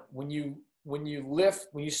 One, when you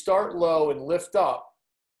start low and lift up,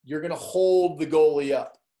 you're going to hold the goalie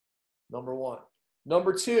up, number one.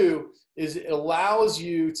 Number 2 is it allows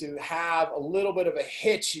you to have a little bit of a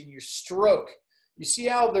hitch in your stroke. You see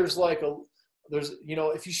how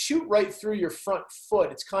if you shoot right through your front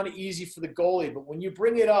foot, it's kind of easy for the goalie, but when you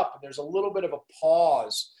bring it up and there's a little bit of a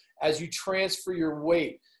pause as you transfer your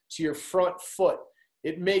weight to your front foot,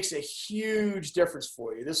 it makes a huge difference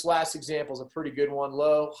for you. This last example is a pretty good one.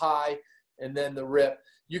 Low, high, and then the rip.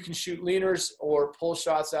 You can shoot leaners or pull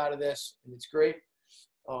shots out of this, and it's great.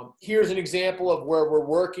 Here's an example of where we're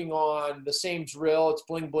working on the same drill. It's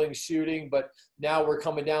bling bling shooting, but now we're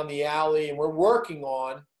coming down the alley and we're working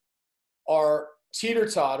on our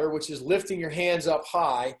teeter-totter, which is lifting your hands up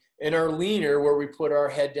high, and our leaner where we put our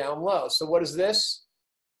head down low. So what is this?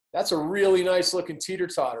 That's a really nice looking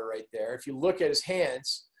teeter-totter right there. If you look at his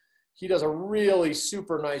hands, he does a really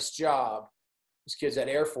super nice job. This kid's at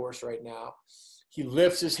Air Force right now. He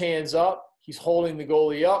lifts his hands up, he's holding the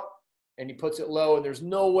goalie up, and he puts it low, and there's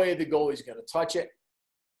no way the goalie's going to touch it.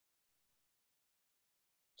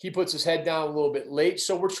 He puts his head down a little bit late.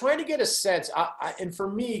 So we're trying to get a sense. And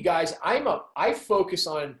for me, guys, I focus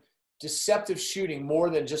on deceptive shooting more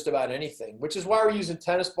than just about anything, which is why we're using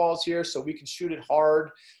tennis balls here so we can shoot it hard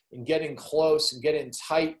and get in close and get in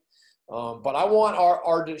tight. But I want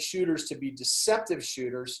our shooters to be deceptive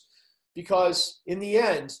shooters because in the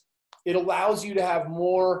end, it allows you to have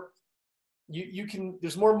more.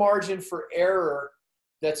 There's more margin for error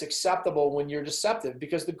that's acceptable when you're deceptive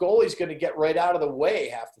because the goalie's going to get right out of the way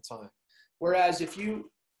half the time. Whereas if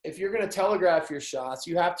you're going to telegraph your shots,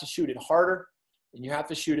 you have to shoot it harder and you have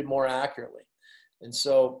to shoot it more accurately. And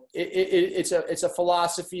so it's a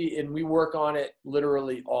philosophy, and we work on it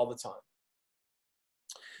literally all the time.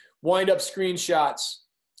 Wind up screenshots.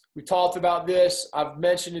 We talked about this. I've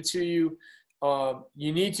mentioned it to you.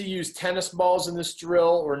 You need to use tennis balls in this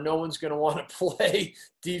drill or no one's going to want to play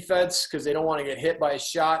defense because they don't want to get hit by a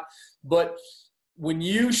shot. But when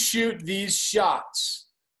you shoot these shots,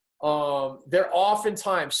 they're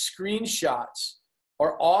oftentimes screenshots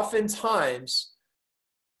are oftentimes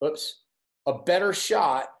a better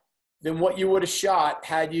shot than what you would have shot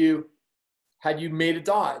had you made a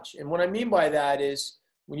dodge. And what I mean by that is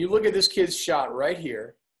when you look at this kid's shot right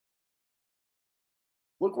here,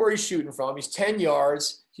 look where he's shooting from. He's 10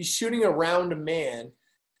 yards. He's shooting around a man.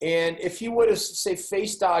 And if he would have, say,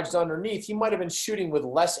 face dodged underneath, he might have been shooting with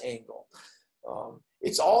less angle.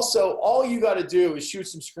 It's also, all you got to do is shoot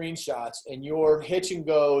some screenshots, and your hitch and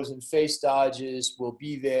goes and face dodges will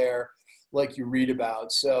be there like you read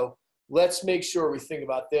about. So let's make sure we think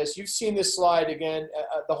about this. You've seen this slide again.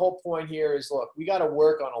 The whole point here is, look, we got to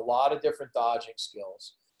work on a lot of different dodging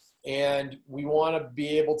skills. And we want to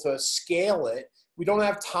be able to scale it. We don't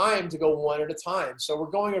have time to go one at a time. So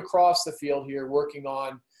we're going across the field here, working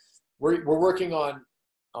on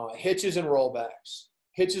hitches and rollbacks,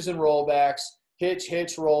 hitch,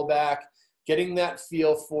 rollback, getting that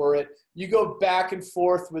feel for it. You go back and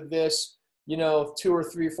forth with this, 2 or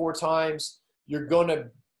 3 or 4 times. You're going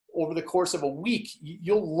to, over the course of a week,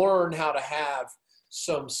 you'll learn how to have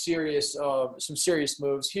some serious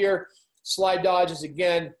moves here. Slide dodges,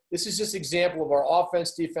 again, this is just an example of our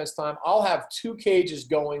offense, defense time. I'll have 2 cages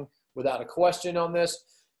going without a question on this.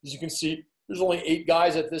 As you can see, there's only 8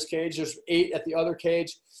 guys at this cage. There's 8 at the other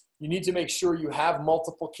cage. You need to make sure you have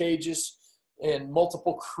multiple cages and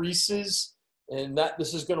multiple creases, and that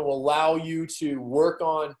this is going to allow you to work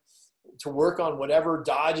on whatever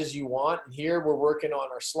dodges you want. And here we're working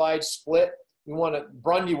on our slide split.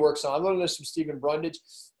 Brundy works on. I learned this from Stephen Brundage.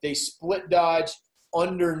 They split dodge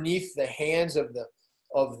underneath the hands in the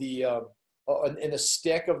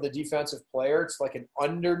stick of the defensive player. It's like an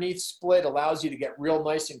underneath split, allows you to get real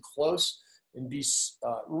nice and close and be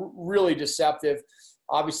really deceptive.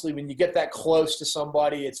 Obviously, when you get that close to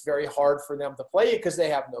somebody, it's very hard for them to play it because they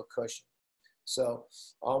have no cushion. So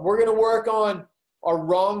we're going to work on our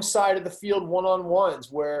wrong side of the field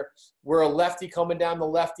one-on-ones where we're a lefty coming down the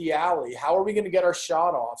lefty alley. How are we going to get our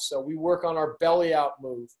shot off? So we work on our belly out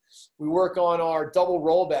move. We work on our double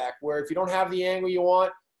rollback where if you don't have the angle you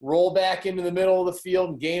want, roll back into the middle of the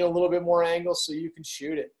field and gain a little bit more angle so you can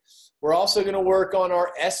shoot it. We're also going to work on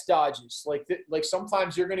our S dodges. Like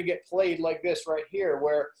sometimes you're going to get played like this right here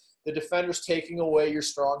where the defender's taking away your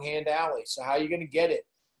strong hand alley. So how are you going to get it?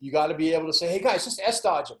 You got to be able to say, hey, guys, just S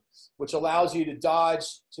dodge them, which allows you to dodge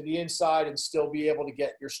to the inside and still be able to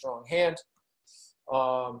get your strong hand.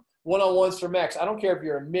 One-on-ones from X. I don't care if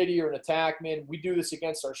you're a midi or an attackman. We do this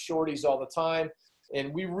against our shorties all the time,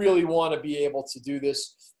 and we really want to be able to do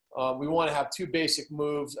this. We want to have 2 basic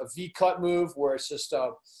moves, a V-cut move where it's just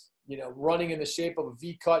running in the shape of a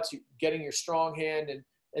V-cut, so getting your strong hand,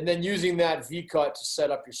 and then using that V-cut to set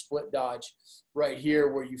up your split dodge right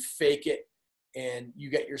here where you fake it and you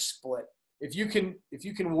get your split. If you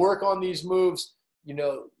can work on these moves,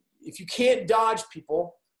 if you can't dodge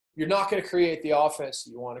people, you're not going to create the offense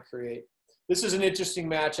that you want to create. This is an interesting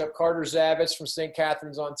matchup. Carter Zavitz from St.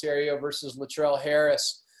 Catharines, Ontario versus Latrell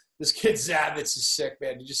Harris. This kid Zavitz is sick,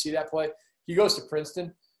 man. Did you see that play? He goes to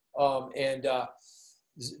Princeton,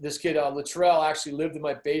 this kid Luttrell actually lived in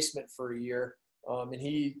my basement for a year, and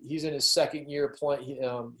he's in his second year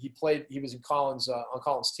playing. He was in Collins on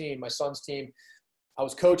Collins' team, my son's team. I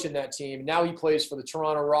was coaching that team. Now he plays for the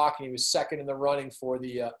Toronto Rock, and he was second in the running for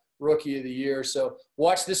the Rookie of the Year. So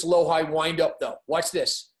watch this low-high wind-up, though. Watch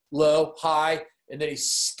this. Low, high, and then he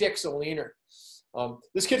sticks a leaner.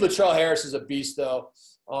 This kid Latrell Harris is a beast, though.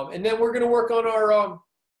 And then we're going to work on our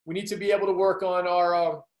we need to be able to work on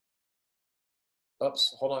our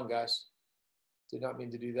oops, hold on, guys. Did not mean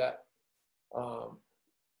to do that.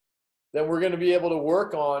 Then we're going to be able to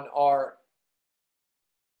work on our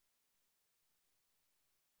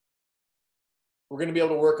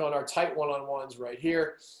tight one-on-ones right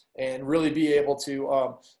here and really be able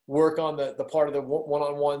to work on the part of the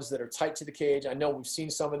one-on-ones that are tight to the cage. I know we've seen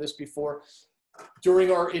some of this before.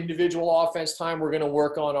 During our individual offense time, we're going to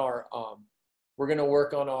work on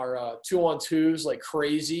our two-on-twos like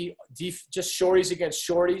crazy, just shorties against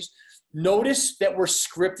shorties. Notice that we're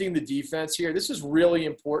scripting the defense here. This is really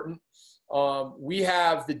important. We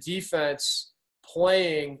have the defense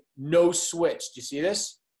playing no switch. Do you see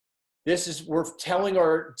this? We're telling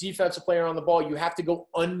our defensive player on the ball, you have to go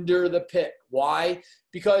under the pick. Why?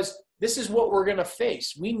 Because this is what we're going to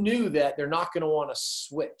face. We knew that they're not going to want to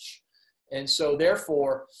switch. And so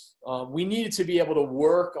therefore, we needed to be able to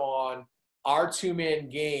work on our two-man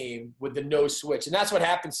game with the no switch. And that's what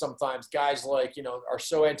happens sometimes. Guys are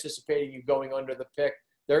so anticipating you going under the pick.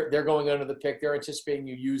 They're going under the pick. They're anticipating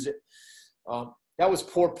you use it. That was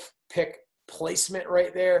poor pick placement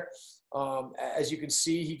right there. As you can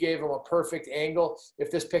see, he gave him a perfect angle. If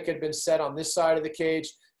this pick had been set on this side of the cage,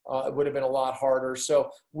 it would have been a lot harder. So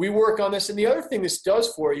we work on this. And the other thing this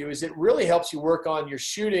does for you is it really helps you work on your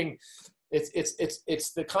shooting.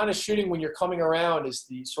 It's the kind of shooting when you're coming around is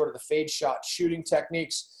the sort of the fade shot shooting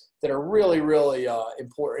techniques that are really, really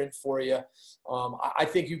important for you. I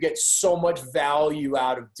think you get so much value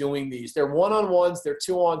out of doing these. They're one-on-ones, they're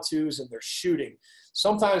two-on-twos, and they're shooting.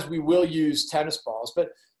 Sometimes we will use tennis balls,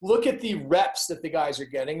 but look at the reps that the guys are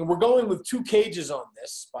getting. And we're going with 2 cages on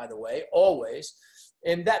this, by the way, always.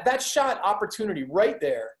 And that shot opportunity right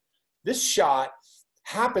there, this shot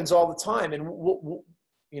happens all the time. And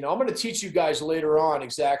I'm going to teach you guys later on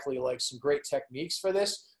exactly like some great techniques for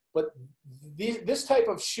this, but this type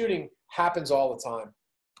of shooting happens all the time.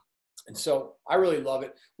 And so I really love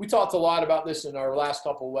it. We talked a lot about this in our last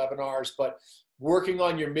couple of webinars, but working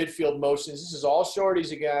on your midfield motions, this is all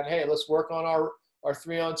shorties again. Hey, let's work on our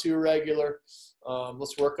 3-on-2 regular.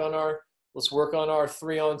 Let's work on our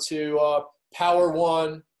 3-on-2 power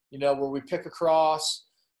one, where we pick across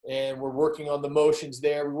and we're working on the motions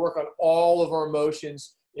there. We work on all of our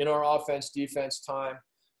motions in our offense-defense time.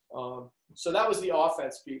 So that was the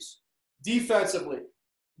offense piece. Defensively,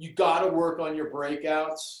 you got to work on your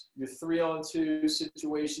breakouts, your 3-on-2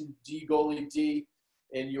 situation, D goalie D,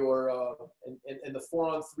 and your and the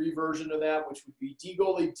 4-on-3 version of that, which would be D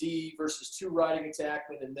goalie D versus 2 riding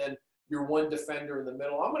attackmen, and then your 1 defender in the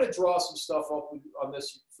middle. I'm going to draw some stuff up on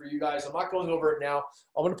this for you guys. I'm not going over it now.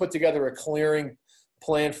 I'm going to put together a clearing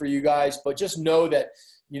plan for you guys, but just know that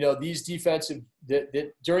these defensive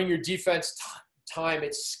that during your defense time,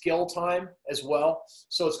 it's skill time as well.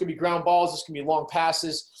 So it's going to be ground balls. It's going to be long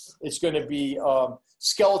passes. It's going to be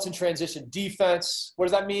skeleton transition defense. What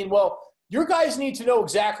does that mean? Well, your guys need to know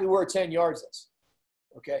exactly where 10 yards is.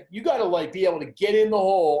 Okay. You got to be able to get in the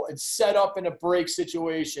hole and set up in a break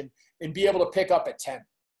situation and be able to pick up at 10.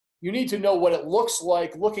 You need to know what it looks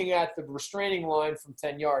like looking at the restraining line from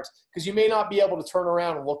 10 yards, because you may not be able to turn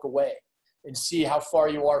around and look away and see how far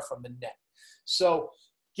you are from the net. So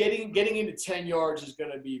getting into 10 yards is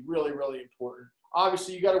going to be really, really important.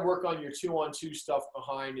 Obviously, you got to work on your 2-on-2 stuff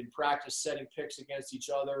behind and practice setting picks against each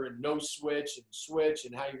other and no switch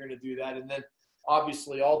and how you're going to do that. And then,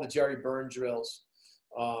 obviously, all the Jerry Byrne drills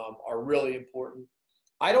are really important.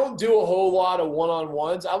 I don't do a whole lot of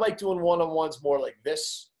one-on-ones. I like doing one-on-ones more like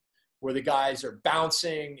this, where the guys are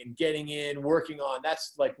bouncing and getting in, working on –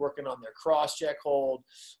 that's like working on their cross-check hold,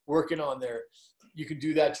 working on their – you can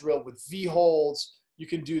do that drill with V-holds. You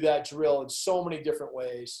can do that drill in so many different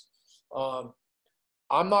ways.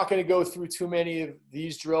 I'm not going to go through too many of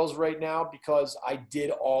these drills right now because I did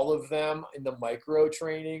all of them in the micro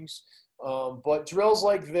trainings. But drills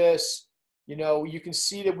like this, you can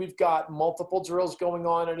see that we've got multiple drills going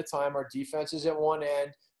on at a time. Our defense is at one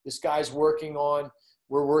end. This guy's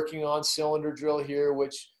we're working on cylinder drill here,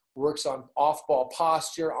 which works on off-ball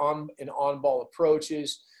posture, on and on-ball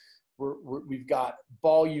approaches. We've got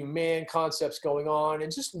ball you man concepts going on,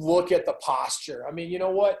 and just look at the posture. I mean, you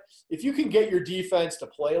know what? If you can get your defense to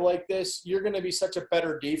play like this, you're going to be such a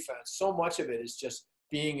better defense. So much of it is just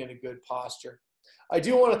being in a good posture. I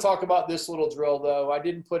do want to talk about this little drill, though. I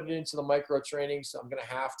didn't put it into the micro training, so I'm going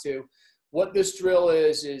to have to. What this drill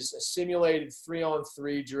is a simulated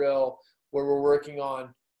 3-on-3 drill where we're working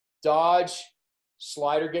on dodge,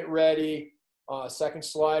 slider, get ready, second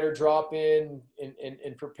slider, drop in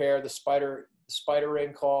and prepare the spider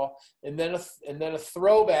ring call, and then a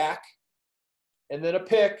throwback, and then a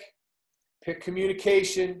pick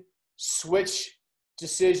communication, switch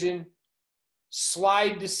decision,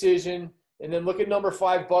 slide decision, and then look at number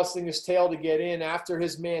 5 busting his tail to get in after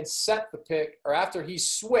his man set the pick, or after he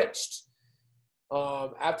switched.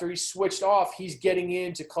 After he switched off, he's getting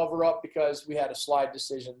in to cover up because we had a slide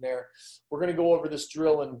decision there. We're going to go over this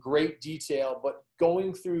drill in great detail, but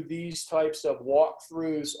going through these types of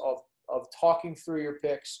walkthroughs of talking through your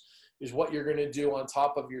picks is what you're going to do on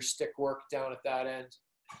top of your stick work down at that end.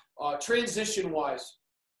 Transition-wise,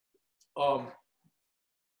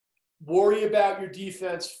 worry about your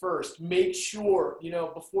defense first. Make sure,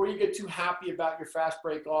 before you get too happy about your fast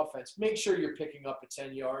break offense, make sure you're picking up at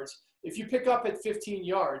 10 yards. If you pick up at 15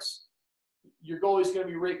 yards, your goalie's going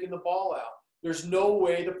to be raking the ball out. There's no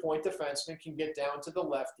way the point defenseman can get down to the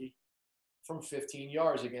lefty from 15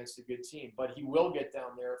 yards against a good team, but he will get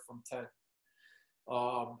down there from 10.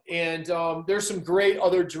 There's some great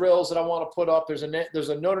other drills that I want to put up. There's a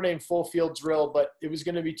Notre Dame full field drill, but it was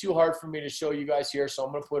going to be too hard for me to show you guys here, so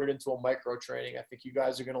I'm going to put it into a micro training. I think you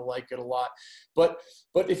guys are going to like it a lot. But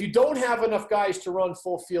if you don't have enough guys to run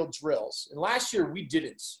full field drills, and last year we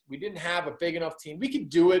didn't have a big enough team. We could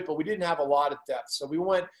do it, but we didn't have a lot of depth. So we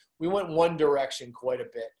went one direction quite a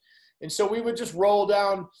bit. And so we would just roll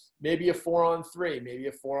down maybe a 4-on-3, maybe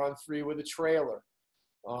a 4-on-3 with a trailer.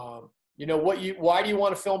 Why do you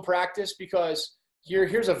want to film practice? Because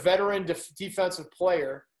here's a veteran defensive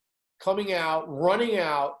player coming out, running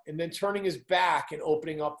out, and then turning his back and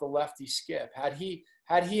opening up the lefty skip. Had he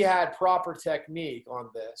had proper technique on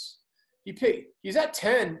this, he's at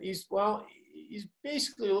 10. He's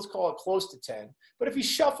basically, let's call it close to 10. But if he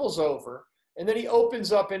shuffles over and then he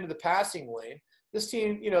opens up into the passing lane, this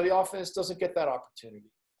team, the offense doesn't get that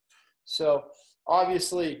opportunity. So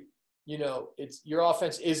obviously, your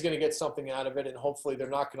offense is going to get something out of it, and hopefully they're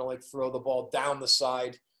not going to throw the ball down the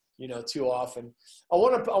side, too often. I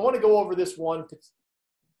want to go over this one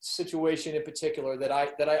situation in particular that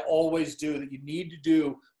I always do, that you need to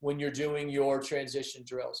do when you're doing your transition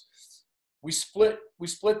drills. We split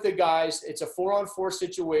the guys. It's a 4-on-4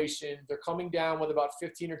 situation. They're coming down with about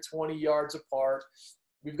 15 or 20 yards apart.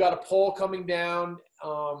 We've got a pole coming down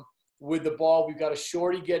with the ball. We've got a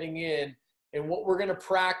shorty getting in. And what we're going to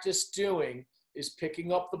practice doing is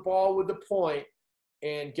picking up the ball with the point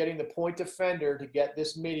and getting the point defender to get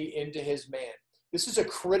this midi into his man. This is a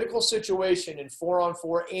critical situation in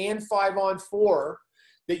 4-on-4 and 5-on-4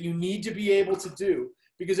 that you need to be able to do.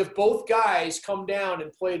 Because if both guys come down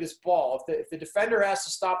and play this ball, if the defender has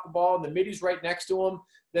to stop the ball and the midi's right next to him,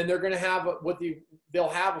 then they're going to have they'll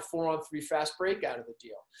have a 4-on-3 fast break out of the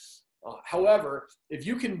deal. However, if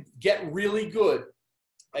you can get really good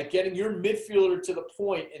at getting your midfielder to the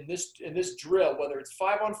point in this drill, whether it's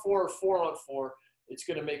 5-on-4 or 4-on-4, it's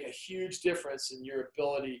going to make a huge difference in your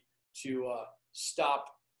ability to stop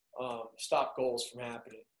goals from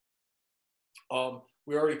happening.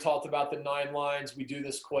 We already talked about the 9 lines. We do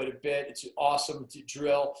this quite a bit. It's awesome to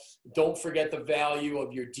drill. Don't forget the value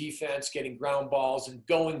of your defense getting ground balls and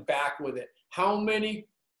going back with it. How many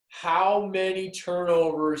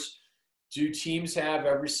turnovers do teams have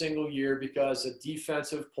every single year because a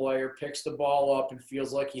defensive player picks the ball up and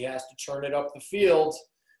feels like he has to turn it up the field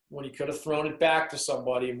when he could have thrown it back to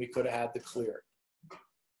somebody and we could have had the clear?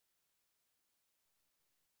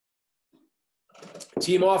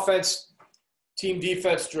 Team offense, team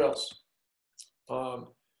defense drills.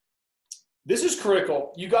 This is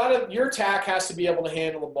critical. Your attack has to be able to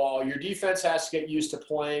handle the ball. Your defense has to get used to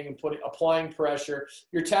playing and applying pressure.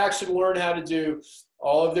 Your attack should learn how to do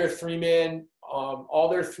all their three-man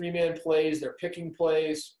plays, their picking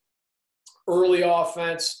plays, early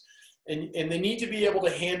offense, and they need to be able to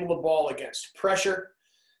handle the ball against pressure.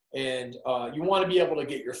 And you want to be able to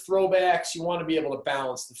get your throwbacks. You want to be able to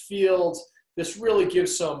balance the field. This really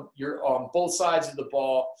gives both sides of the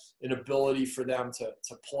ball an ability for them to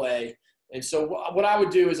play. And so what I would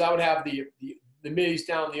do is I would have the middies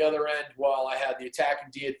down the other end while I had the attacking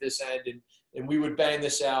D at this end, and we would bang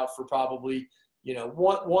this out for probably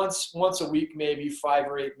once a week, maybe 5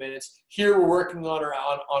 or 8 minutes. Here we're working on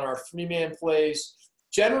our 3-man plays.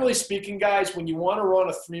 Generally speaking, guys, when you want to run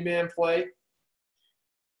a three-man play,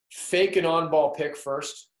 fake an on-ball pick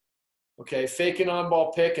first. Okay, fake an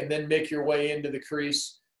on-ball pick and then make your way into the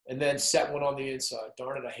crease and then set one on the inside.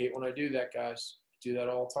 Darn it, I hate when I do that, guys. I do that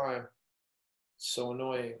all the time. So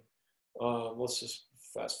annoying. Let's just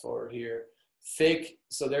fast forward here. Fake,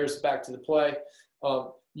 so there's back to the play.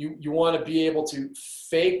 You want to be able to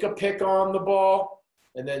fake a pick on the ball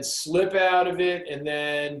and then slip out of it and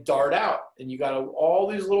then dart out. And you got all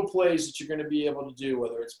these little plays that you're going to be able to do,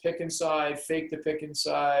 whether it's pick inside, fake the pick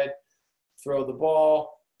inside, throw the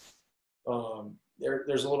ball.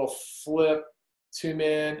 There's a little flip,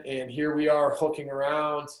 two-man, and here we are hooking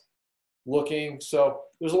around, looking. So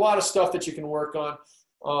there's a lot of stuff that you can work on.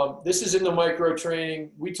 This is in the micro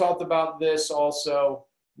training. We talked about this also,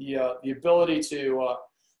 the ability to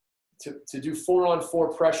do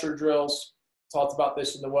 4-on-4 pressure drills. Talked about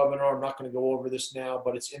this in the webinar. I'm not going to go over this now,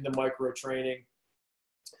 but it's in the micro training.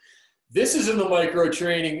 This is in the micro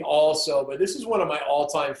training also, but this is one of my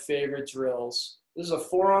all-time favorite drills. This is a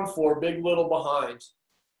 4-on-4, big little behind.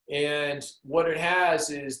 And what it has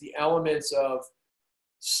is the elements of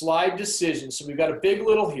slide decision. So we've got a big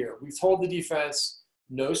little here. We've told the defense,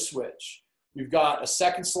 no switch. We've got a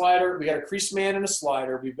second slider. We got a crease man and a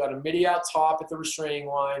slider. We've got a midi out top at the restraining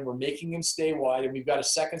line. We're making him stay wide, and we've got a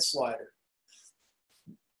second slider.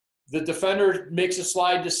 The defender makes a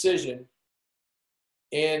slide decision,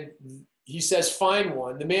 and he says, find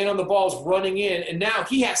one. The man on the ball is running in, and now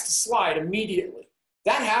he has to slide immediately.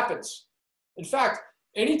 That happens. In fact,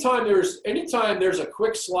 anytime there's a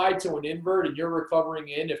quick slide to an invert and you're recovering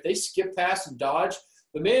in, if they skip past and dodge,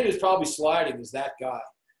 the man who's probably sliding is that guy.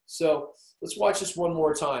 So let's watch this one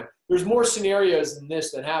more time. There's more scenarios than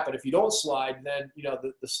this that happen. If you don't slide, then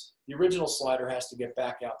the original slider has to get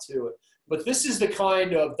back out to it. But this is the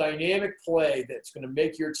kind of dynamic play that's going to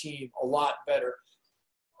make your team a lot better.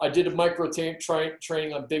 I did a micro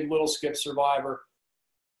training on Big Little Skip Survivor.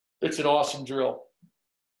 It's an awesome drill.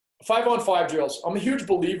 5-on-5 drills. I'm a huge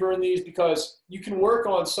believer in these because you can work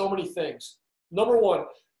on so many things. Number one,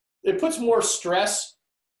 it puts more stress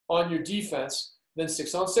on your defense than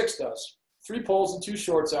 6-on-6 does. 3 poles and 2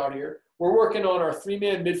 shorts out here. We're working on our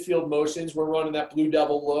 3-man midfield motions. We're running that Blue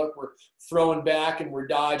Devil look. We're throwing back and we're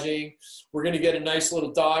dodging. We're going to get a nice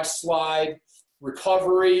little dodge slide,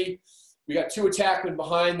 recovery. We got 2 attackmen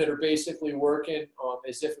behind that are basically working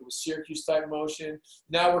as if it was Syracuse type motion.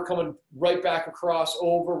 Now we're coming right back across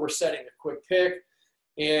over. We're setting a quick pick.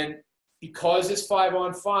 And because it's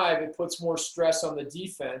 5-on-5, it puts more stress on the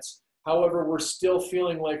defense. However, we're still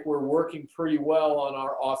feeling like we're working pretty well on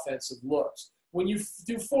our offensive looks. When you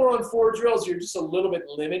do 4-on-4 drills, you're just a little bit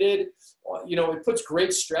limited. It puts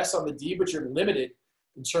great stress on the D, but you're limited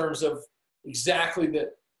in terms of exactly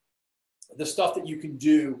the stuff that you can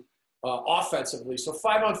do offensively. So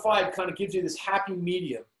 5-on-5 kind of gives you this happy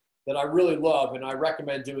medium that I really love, and I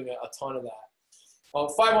recommend doing a ton of that.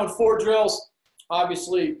 5-on-4 drills,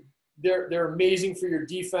 obviously, they're amazing for your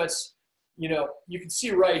defense. You can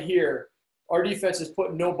see right here, our defense is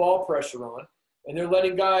putting no ball pressure on, and they're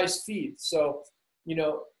letting guys feed. So,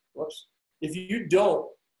 if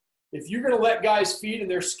you're going to let guys feed and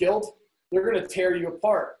they're skilled, they're going to tear you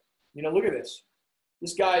apart. Look at this.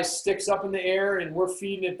 This guy sticks up in the air, and we're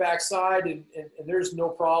feeding it backside, and there's no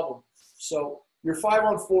problem. So your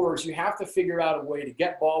 5-on-4s, you have to figure out a way to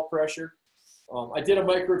get ball pressure. I did a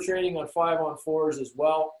micro training on 5-on-4s as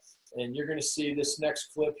well, and you're going to see this next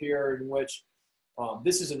clip here in which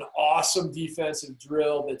this is an awesome defensive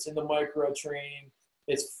drill that's in the micro training.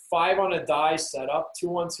 It's 5-on-a-die setup,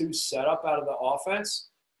 2-on-2 setup out of the offense.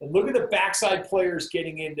 And look at the backside players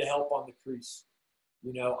getting in to help on the crease.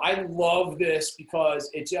 I love this because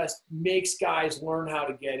it just makes guys learn how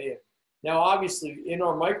to get in. Now, obviously, in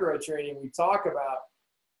our micro training, we talk about,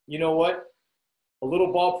 a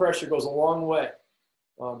little ball pressure goes a long way.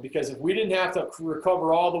 Because if we didn't have to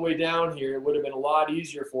recover all the way down here, it would have been a lot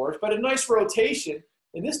easier for us. But a nice rotation,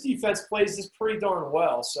 and this defense plays this pretty darn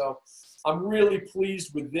well. So I'm really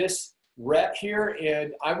pleased with this rep here,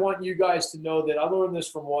 and I want you guys to know that I learned this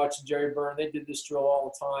from watching Jerry Byrne. They did this drill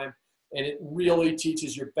all the time, and it really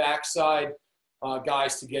teaches your backside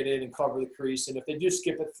guys to get in and cover the crease. And if they do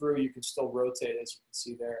skip it through, you can still rotate, as you can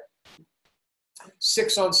see there.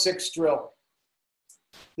 6-on-6 drill.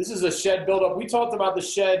 This is a shed buildup. We talked about the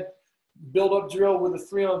shed buildup drill with a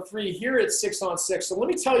 3-on-3. Here it's 6-on-6. So let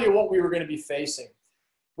me tell you what we were going to be facing.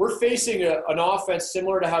 We're facing an offense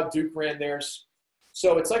similar to how Duke ran theirs.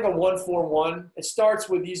 So it's like a 1-4-1. It starts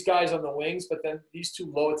with these guys on the wings, but then these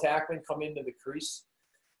 2 low attackmen come into the crease.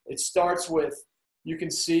 It starts with, you can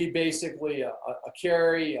see basically a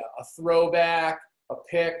carry, a throwback, a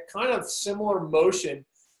pick, kind of similar motion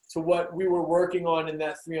to what we were working on in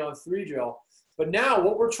that 3-on-3 drill. But now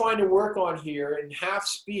what we're trying to work on here in half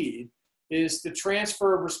speed is the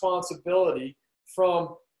transfer of responsibility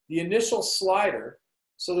from the initial slider.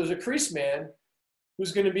 So there's a crease man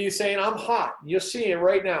who's going to be saying, I'm hot. You'll see it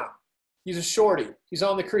right now. He's a shorty. He's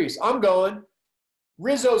on the crease. I'm going.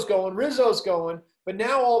 Rizzo's going. Rizzo's going. But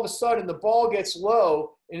now all of a sudden the ball gets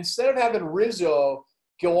low. And instead of having Rizzo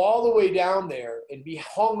go all the way down there and be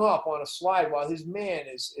hung up on a slide while his man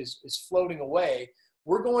is floating away,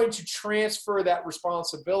 we're going to transfer that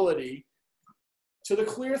responsibility to the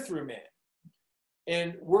clear-through man.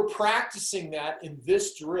 And we're practicing that in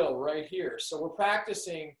this drill right here. So we're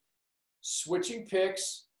practicing switching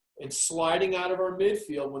picks and sliding out of our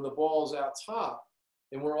midfield when the ball is out top.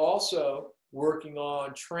 And we're also working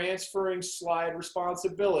on transferring slide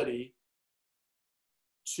responsibility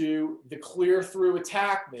to the clear-through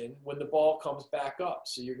attackman when the ball comes back up.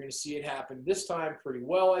 So you're going to see it happen this time pretty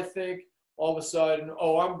well, I think. All of a sudden,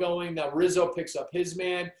 oh, I'm going. Now Rizzo picks up his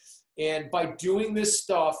man. And by doing this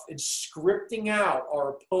stuff and scripting out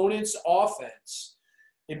our opponent's offense,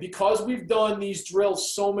 and because we've done these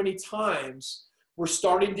drills so many times, we're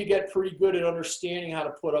starting to get pretty good at understanding how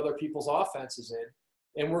to put other people's offenses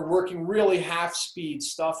in. And we're working really half-speed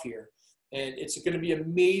stuff here. And it's going to be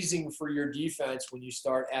amazing for your defense when you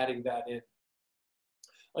start adding that in.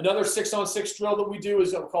 Another 6-on-6 drill that we do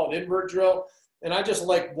is called invert drill. And I just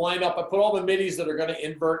like line up. I put all the middies that are going to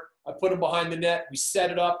invert. I put them behind the net. We set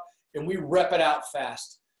it up. And we rep it out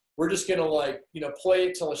fast. We're just going to play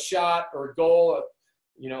it till a shot or a goal,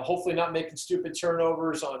 hopefully not making stupid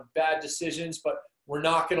turnovers on bad decisions, but we're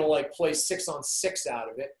not going to play 6-on-6 out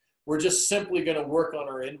of it. We're just simply going to work on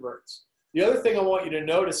our inverts. The other thing I want you to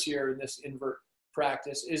notice here in this invert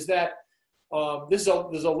practice is that there's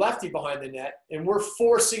a lefty behind the net, and we're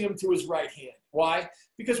forcing him to his right hand. Why?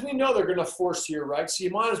 Because we know they're going to force to your right, so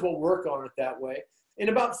you might as well work on it that way. In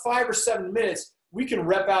about 5 or 7 minutes, we can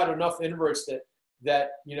rep out enough inverts that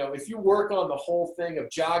if you work on the whole thing of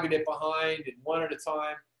jogging it behind and one at a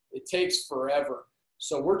time, it takes forever.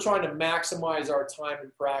 So we're trying to maximize our time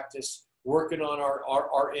in practice, working on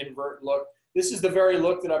our invert look. This is the very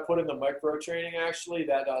look that I put in the micro training, actually,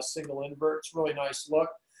 that single invert. It's a really nice look.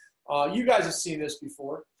 You guys have seen this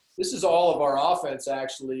before. This is all of our offense,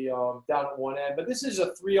 actually, down at one end. But this is a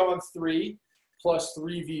 3-on-3 plus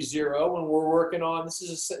 3v0, and we're working on, this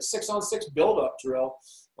is a 6-on-6 build-up drill.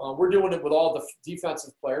 We're doing it with all the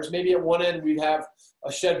defensive players. Maybe at one end we'd have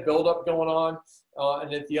a shed build-up going on,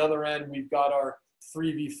 and at the other end we've got our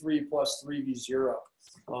 3v3 plus 3v0.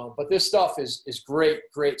 But this stuff is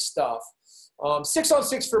great stuff.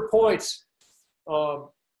 6-on-6 for points,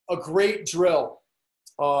 a great drill.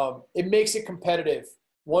 It makes it competitive.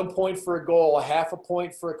 1 point for a goal, a half a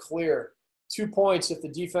point for a clear. 2 points if the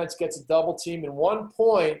defense gets a double team, and 1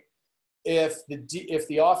 point if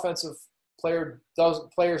the offensive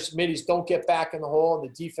players middies don't get back in the hole and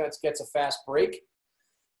the defense gets a fast break.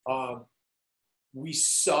 We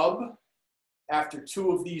sub after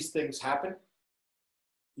 2 of these things happen,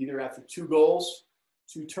 either after 2 goals,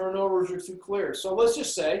 2 turnovers, or 2 clears. So let's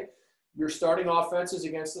just say your starting offense is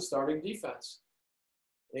against the starting defense,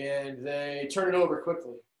 and they turn it over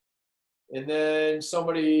quickly. And then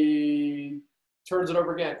somebody turns it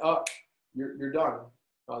over again. You're done.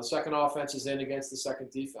 The second offense is in against the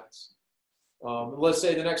second defense. Let's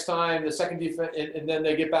say the next time the second defense, and then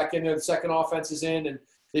they get back in there, the second offense is in, and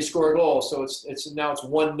they score a goal. So now it's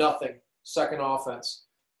 1-0 second offense.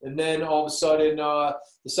 And then all of a sudden,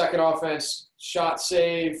 the second offense shot,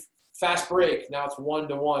 save, fast break. Now it's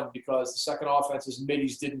 1-1 because the second offense's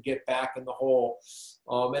middies didn't get back in the hole.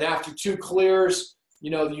 And after 2 clears,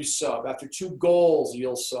 you sub. After 2 goals,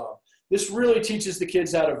 you'll sub. This really teaches the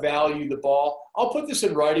kids how to value the ball. I'll put this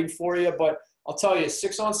in writing for you, but I'll tell you,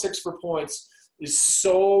 6-on-6 for points is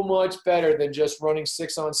so much better than just running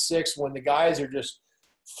 6-on-6 when the guys are just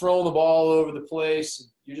throwing the ball all over the place.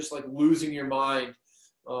 You're just losing your mind.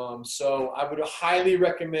 So I would highly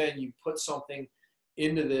recommend you put something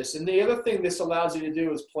into this. And the other thing this allows you to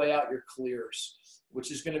do is play out your clears,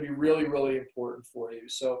 which is going to be really, really important for you.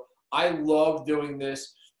 So I love doing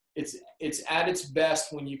this. It's at its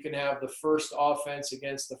best when you can have the first offense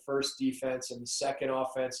against the first defense and the second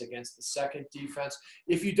offense against the second defense.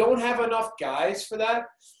 If you don't have enough guys for that,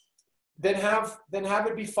 then have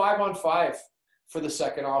it be 5-on-5 for the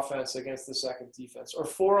second offense against the second defense, or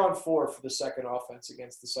 4-on-4 for the second offense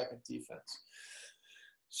against the second defense.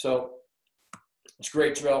 So it's a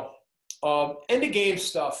great drill. End of game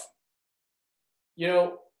stuff.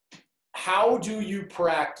 How do you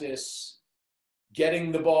practice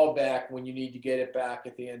getting the ball back when you need to get it back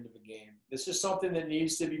at the end of a game. This is something that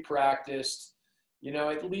needs to be practiced,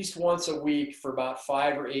 at least once a week for about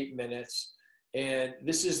 5 or 8 minutes. And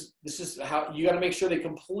this is how you got to make sure they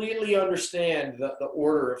completely understand the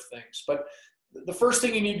order of things. But the first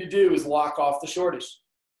thing you need to do is lock off the shorties.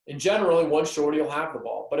 And generally, one shorty will have the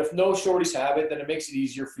ball. But if no shorties have it, then it makes it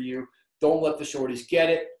easier for you. Don't let the shorties get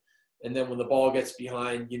it. And then when the ball gets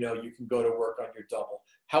behind, you can go to work on your double.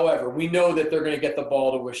 However, we know that they're going to get the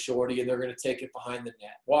ball to a shorty and they're going to take it behind the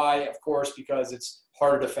net. Why? Of course, because it's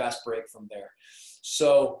harder to fast break from there.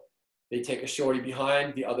 So they take a shorty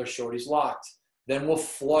behind, the other shorty's locked. Then we'll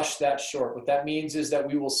flush that short. What that means is that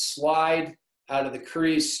we will slide out of the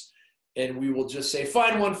crease and we will just say,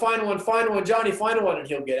 find one, Johnny, find one. And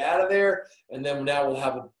he'll get out of there. And then now we'll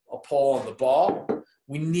have a pull on the ball.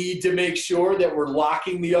 We need to make sure that we're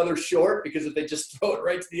locking the other short, because if they just throw it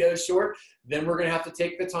right to the other short, then we're going to have to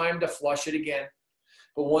take the time to flush it again.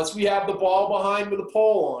 But once we have the ball behind with a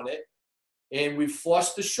pole on it and we've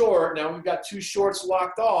flushed the short, now we've got 2 shorts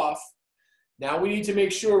locked off. Now we need to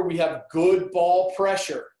make sure we have good ball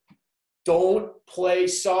pressure. Don't play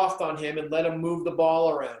soft on him and let him move the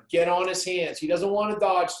ball around. Get on his hands. He doesn't want to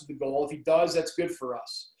dodge to the goal. If he does, that's good for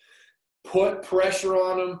us. Put pressure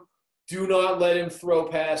on him. Do not let him throw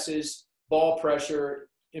passes. Ball pressure,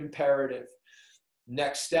 imperative.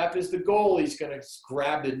 Next step is the goalie's going to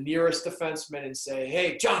grab the nearest defenseman and say,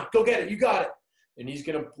 hey, John, go get it. You got it. And he's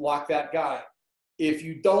going to block that guy. If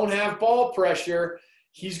you don't have ball pressure,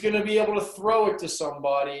 he's going to be able to throw it to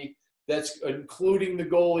somebody that's including the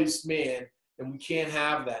goalie's man, and we can't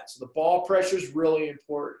have that. So the ball pressure is really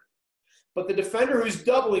important. But the defender who's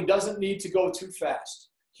doubling doesn't need to go too fast.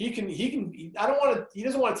 He doesn't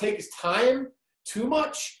want to take his time too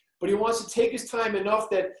much, but he wants to take his time enough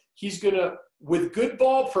that he's going to, with good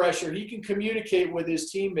ball pressure, he can communicate with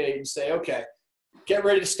his teammate and say, okay, get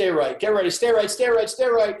ready to stay right. Get ready, stay right,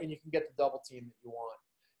 and you can get the double team that you want.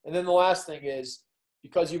 And then the last thing is,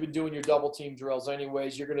 because you've been doing your double team drills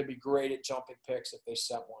anyways, you're going to be great at jumping picks if they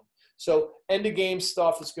set one. So end of game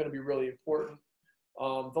stuff is going to be really important.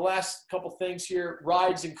 The last couple things here,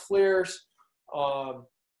 rides and clears.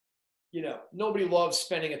 Nobody loves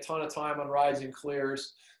spending a ton of time on rides and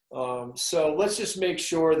clears. So let's just make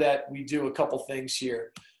sure that we do a couple things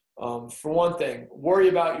here. For one thing, worry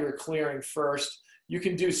about your clearing first. You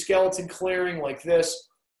can do skeleton clearing like this,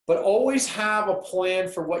 but always have a plan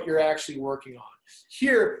for what you're actually working on.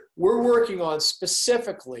 Here, we're working on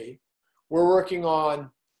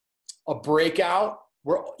a breakout.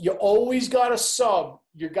 You always got to sub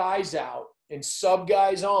your guys out and sub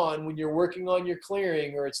guys on when you're working on your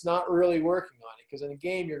clearing, or it's not really working on it, because in a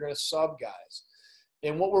game you're going to sub guys.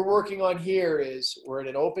 And what we're working on here is we're in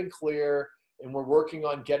an open clear and we're working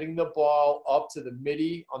on getting the ball up to the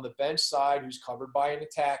midi on the bench side who's covered by an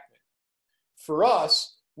attackman. For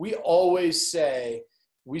us, we always say,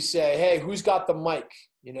 hey, who's got the mic?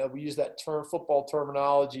 We use that term, football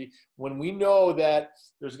terminology. When we know that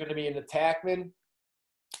there's going to be an attackman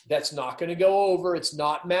that's not going to go over, it's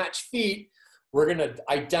not match feet, we're going to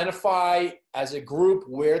identify as a group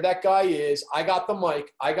where that guy is. I got the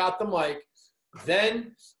mic.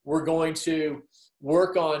 Then we're going to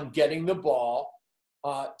work on getting the ball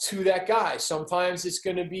to that guy. Sometimes it's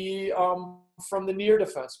going to be from the near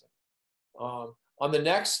defenseman. On the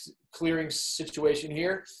next clearing situation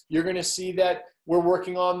here, you're going to see that we're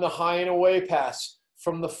working on the high and away pass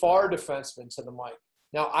from the far defenseman to the mic.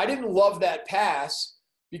 Now, I didn't love that pass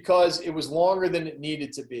because it was longer than it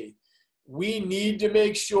needed to be. We need to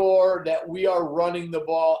make sure that we are running the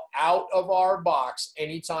ball out of our box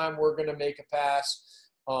anytime we're going to make a pass.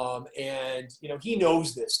 And he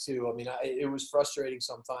knows this too. I mean, it was frustrating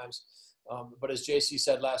sometimes. But as JC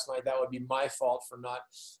said last night, that would be my fault for not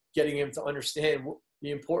getting him to understand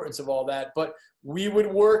the importance of all that. But we would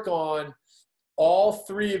work on all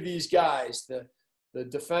 3 of these guys, the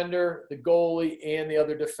defender, the goalie, and the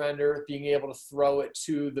other defender, being able to throw it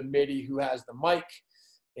to the midi who has the mic.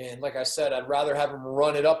 And like I said, I'd rather have him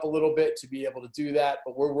run it up a little bit to be able to do that,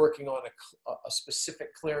 but we're working on a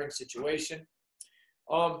specific clearing situation.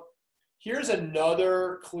 Here's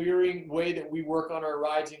another clearing way that we work on our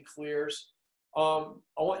rides and clears. I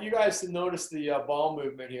want you guys to notice the ball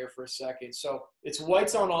movement here for a second. So it's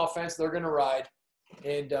whites on offense, they're going to ride,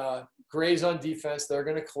 and grays on defense, they're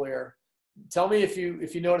going to clear. Tell me if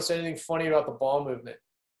you notice anything funny about the ball movement.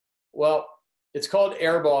 Well, it's called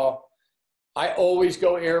air ball. I always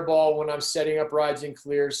go air ball when I'm setting up rides and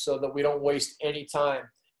clears so that we don't waste any time.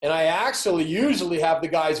 And I actually usually have the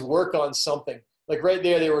guys work on something. Like right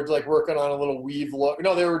there, they were like working on a little weave look.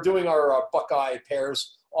 No, they were doing our Buckeye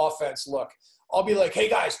pairs offense look. I'll be like, hey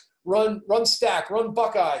guys, run stack, run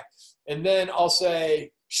Buckeye. And then I'll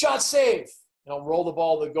say, shot save. And I'll roll the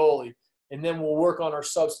ball to the goalie. And then we'll work on our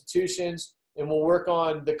substitutions, and we'll work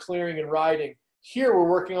on the clearing and riding. Here we're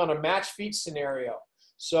working on a match feet scenario.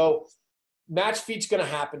 So match feet's going to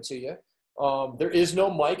happen to you. There is no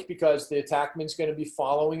mic because the attackman's going to be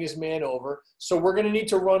following his man over. So we're going to need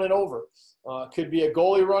to run it over. Could be a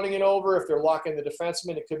goalie running it over. If they're locking the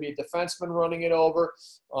defenseman, it could be a defenseman running it over.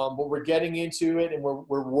 But we're getting into it, and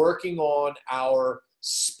we're working on our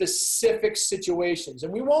specific situations.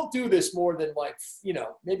 And we won't do this more than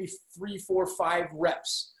maybe 3, 4, 5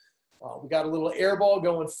 reps. We got a little air ball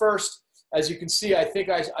going first. As you can see, I think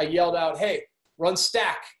I yelled out, hey, run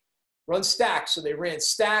stack. Run stack. So they ran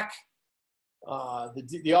stack.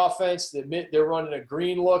 The offense, they're running a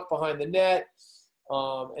green look behind the net.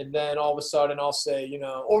 And then all of a sudden I'll say,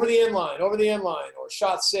 over the end line, or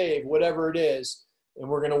shot save, whatever it is. And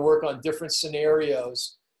we're going to work on different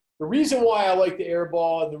scenarios. The reason why I like the air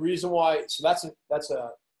ball, and the reason why, so that's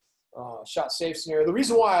a shot save scenario. The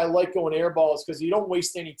reason why I like going air ball is because you don't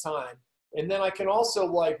waste any time. And then I can also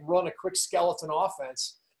run a quick skeleton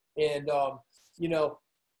offense. And,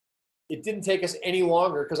 it didn't take us any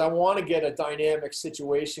longer because I want to get a dynamic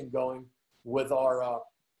situation going with our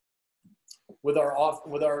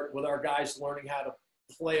guys learning how to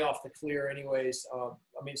play off the clear anyways.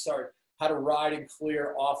 How to ride and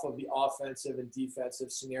clear off of the offensive and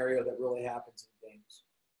defensive scenario that really happens in games.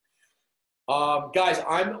 Guys,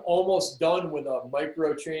 I'm almost done with a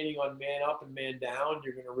micro training on man up and man down.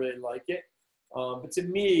 You're going to really like it. But to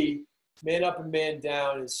me, man up and man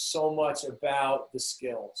down is so much about the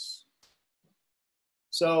skills.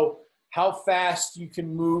 So how fast you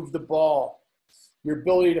can move the ball, your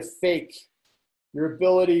ability to fake, your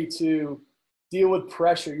ability to deal with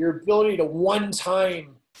pressure, your ability to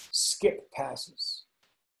one-time skip passes,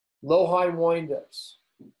 low-high windups.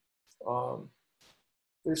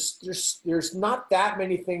 There's not that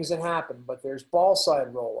many things that happen, but there's ball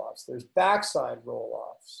side roll-offs, there's backside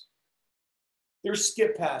roll-offs, there's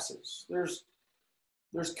skip passes, there's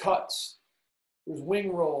cuts, there's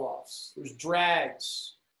wing roll-offs, there's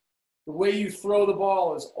drags. The way you throw the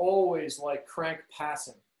ball is always like crank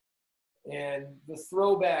passing. And the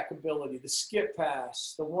throwback ability, the skip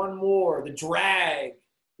pass, the one more, the drag,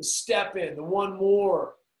 the step in, the one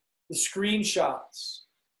more, the screenshots.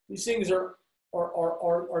 These things are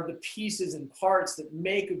the pieces and parts that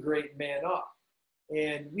make a great man up.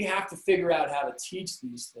 And we have to figure out how to teach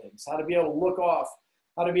these things, how to be able to look off,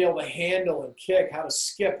 how to be able to handle and kick, how to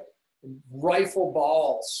skip and rifle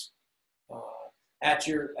balls at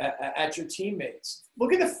your teammates.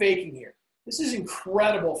 Look at the faking here. This is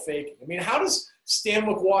incredible faking. I mean, how does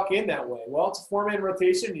Stanwick walk in that way? Well, it's a 4-man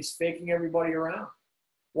rotation, and he's faking everybody around.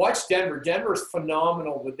 Watch Denver. Denver's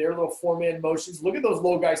phenomenal with their little 4-man motions. Look at those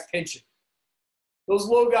low guys pinching. Those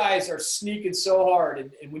low guys are sneaking so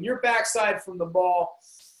hard. And when you're backside from the ball,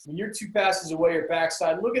 when you're 2 passes away or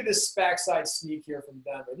backside, look at this backside sneak here from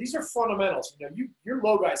Denver. These are fundamentals. Your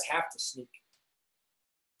low guys have to sneak.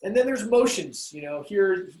 And then there's motions.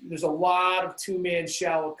 Here there's a lot of 2-man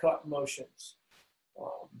shallow cut motions.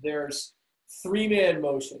 There's 3-man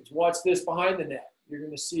motions. Watch this behind the net. You're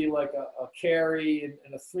going to see like a carry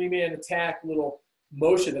and a 3-man attack little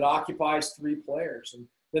motion that occupies 3 players. And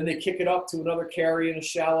then they kick it up to another carry and a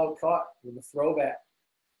shallow cut with a throwback.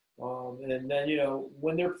 And then,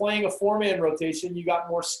 when they're playing a 4-man rotation, you got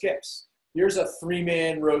more skips. Here's a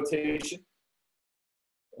 3-man rotation.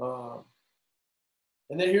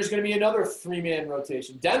 And then here's going to be another 3-man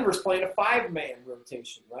rotation. Denver's playing a 5-man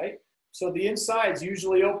rotation, right? So the inside's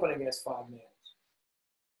usually open against 5-mans.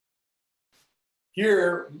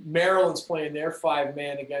 Here, Maryland's playing their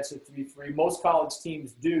 5-man against a 3-3. Most college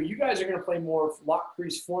teams do. You guys are going to play more lock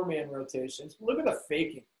crease 4-man rotations. Look at the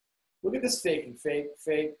faking. Look at this faking.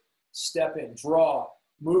 Fake, step in, draw,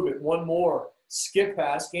 move it, one more, skip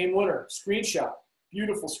pass, game winner, screenshot.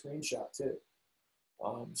 Beautiful screenshot, too.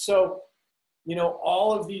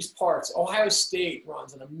 All of these parts. Ohio State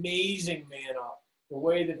runs an amazing man up. The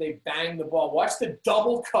way that they bang the ball. Watch the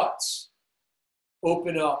double cuts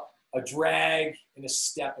open up a drag and a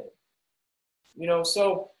step in.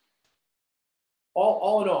 So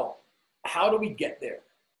all in all, how do we get there?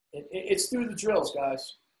 It's through the drills,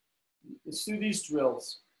 guys. It's through these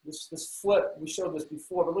drills. This flip, we showed this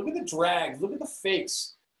before, but look at the drags. Look at the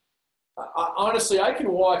fakes. Honestly, I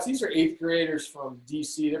can watch. These are 8th graders from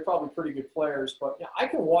DC. They're probably pretty good players, but I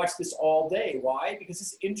can watch this all day. Why? Because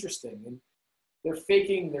it's interesting. And they're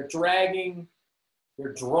faking, they're dragging,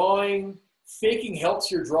 they're drawing. Faking helps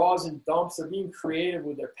your draws and dumps. They're being creative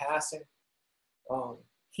with their passing.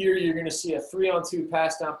 Here you're going to see a 3-on-2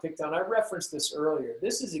 pass down, pick down. I referenced this earlier.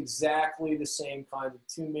 This is exactly the same kind of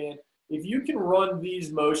two-man. If you can run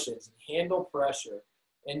these motions and handle pressure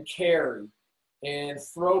and carry and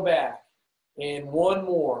throw back and one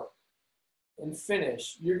more and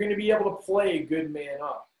finish, you're going to be able to play a good man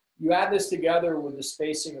up. You add this together with the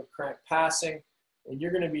spacing of crank passing, and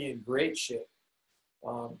you're going to be in great shape.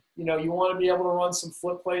 You know, you want to be able to run some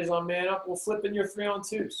flip plays on man up, well, flip in your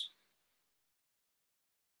 3-on-2s.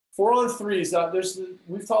 4-on-3s,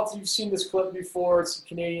 we've talked, you've seen this clip before, it's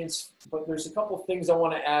Canadians, but there's a couple of things I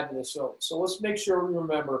want to add to this. So let's make sure we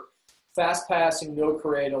remember fast passing, no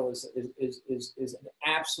cradle is an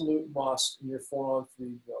absolute must in your 4-on-3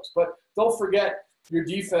 drills. But don't forget, your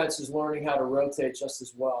defense is learning how to rotate just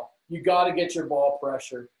as well. You got to get your ball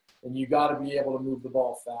pressure, and you got to be able to move the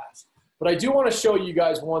ball fast. But I do want to show you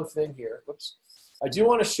guys one thing here. Oops. I do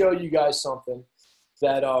want to show you guys something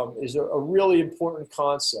that is a really important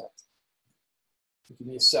concept. Give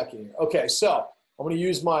me a second here. Okay, so I'm going to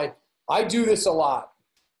use I do this a lot.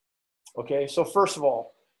 Okay, so first of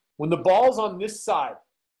all, when the ball's on this side,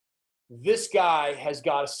 this guy has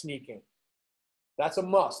got to sneak in. That's a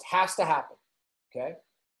must, has to happen. Okay,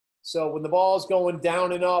 so when the ball's going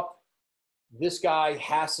down and up, this guy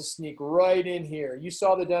has to sneak right in here. You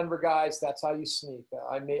saw the Denver guys, that's how you sneak.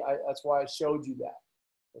 That's why I showed you that.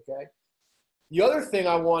 Okay. The other thing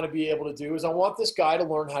I want to be able to do is I want this guy to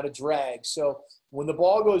learn how to drag. So when the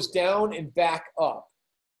ball goes down and back up,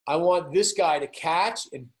 I want this guy to catch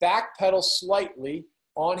and backpedal slightly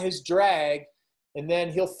on his drag, and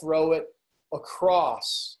then he'll throw it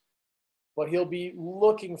across. But he'll be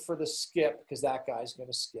looking for the skip because that guy's going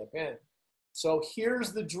to skip in. So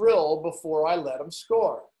here's the drill before I let him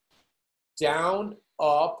score. Down,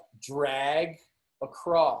 up, drag,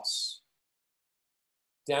 across.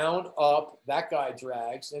 Down, up, that guy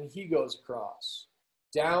drags, and he goes across.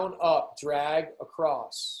 Down, up, drag,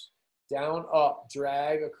 across. Down, up,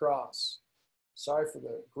 drag, across. Sorry for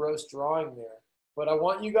the gross drawing there. But I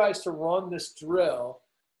want you guys to run this drill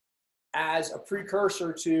as a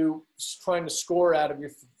precursor to trying to score out of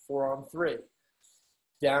your 4-on-3.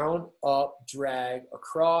 Down, up, drag,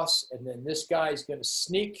 across, and then this guy is going to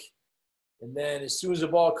sneak. And then as soon as the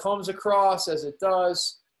ball comes across, as it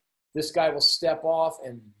does, this guy will step off,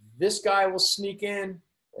 and this guy will sneak in,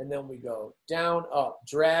 and then we go down, up,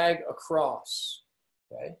 drag, across.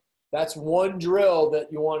 Okay? That's one drill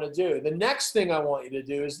that you want to do. The next thing I want you to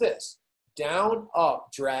do is this. Down,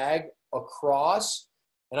 up, drag, across,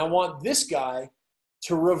 and I want this guy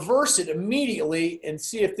to reverse it immediately and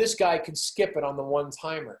see if this guy can skip it on the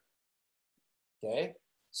one-timer. Okay?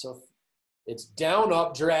 So it's down,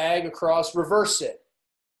 up, drag, across, reverse it.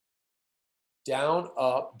 Down,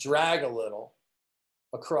 up, drag a little,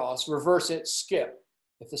 across, reverse it, skip.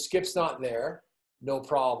 If the skip's not there, no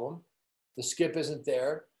problem. The skip isn't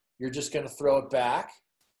there, you're just going to throw it back.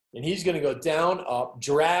 And he's going to go down, up,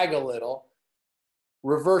 drag a little,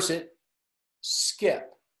 reverse it, skip.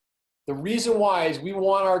 The reason why is we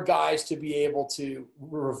want our guys to be able to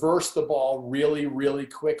reverse the ball really, really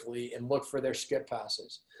quickly and look for their skip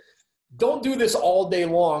passes. Don't do this all day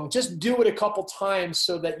long. Just do it a couple times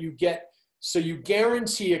so that you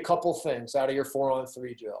guarantee a couple things out of your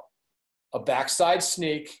 4-on-3 drill. A backside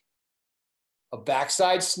sneak,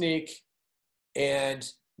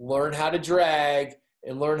 and learn how to drag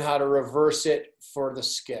and learn how to reverse it for the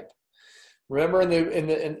skip. Remember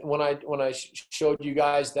when I showed you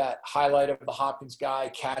guys that highlight of the Hopkins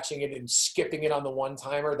guy catching it and skipping it on the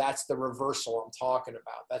one-timer? That's the reversal I'm talking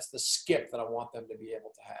about. That's the skip that I want them to be able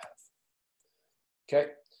to have.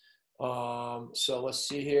 Okay, so let's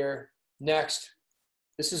see here. Next,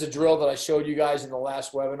 this is a drill that I showed you guys in the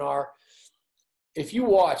last webinar. If you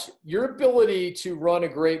watch, your ability to run a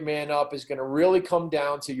great man up is going to really come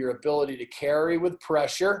down to your ability to carry with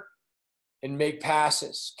pressure and make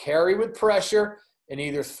passes. Carry with pressure and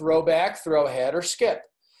either throw back, throw ahead, or skip.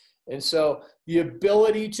 And so the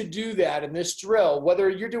ability to do that in this drill, whether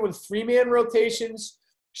you're doing 3-man rotations,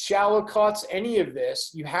 shallow cuts, any of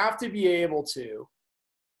this, you have to be able to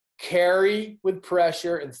carry with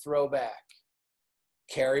pressure and throw back.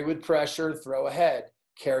 Carry with pressure and throw ahead.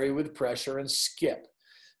 Carry with pressure and skip.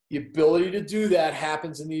 The ability to do that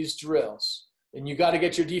happens in these drills. And you got to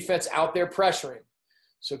get your defense out there pressuring.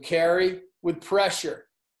 So carry with pressure,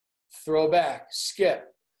 throw back,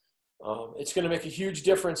 skip. It's going to make a huge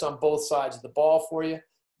difference on both sides of the ball for you.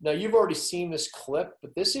 Now, you've already seen this clip,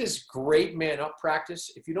 but this is great man-up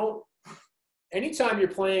practice. If you don't, anytime you're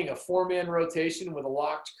playing a 4-man rotation with a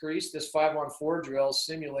locked crease, this 5-on-4 drill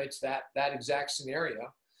simulates that exact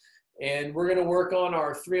scenario. And we're going to work on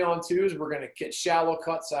our 3-on-2s. We're going to get shallow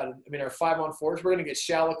cuts out of, our 5-on-4s. We're going to get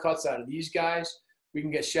shallow cuts out of these guys. We can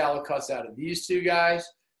get shallow cuts out of these two guys,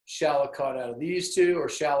 shallow cut out of these two, or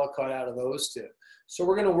shallow cut out of those two. So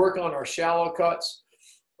we're going to work on our shallow cuts.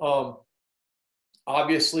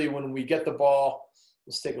 Obviously, when we get the ball,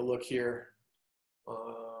 let's take a look here.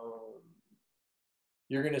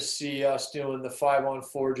 You're going to see us doing the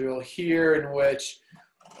 5-on-4 drill here, in which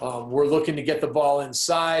we're looking to get the ball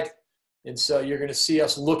inside. And so you're going to see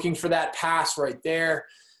us looking for that pass right there.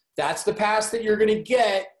 That's the pass that you're going to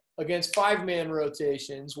get against 5-man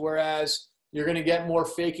rotations, whereas you're going to get more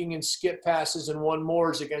faking and skip passes and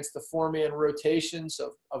 1-mores against the 4-man rotations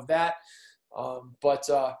of that. But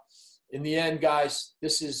in the end, guys,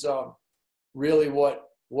 this is really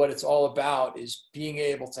what it's all about, is being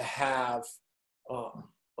able to have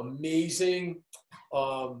amazing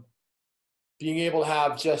being able to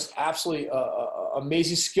have just absolutely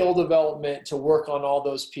amazing skill development to work on all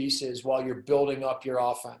those pieces while you're building up your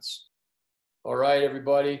offense. All right,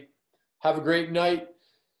 everybody. Have a great night.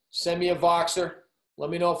 Send me a Voxer.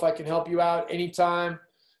 Let me know if I can help you out anytime.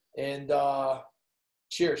 And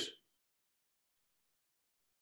cheers.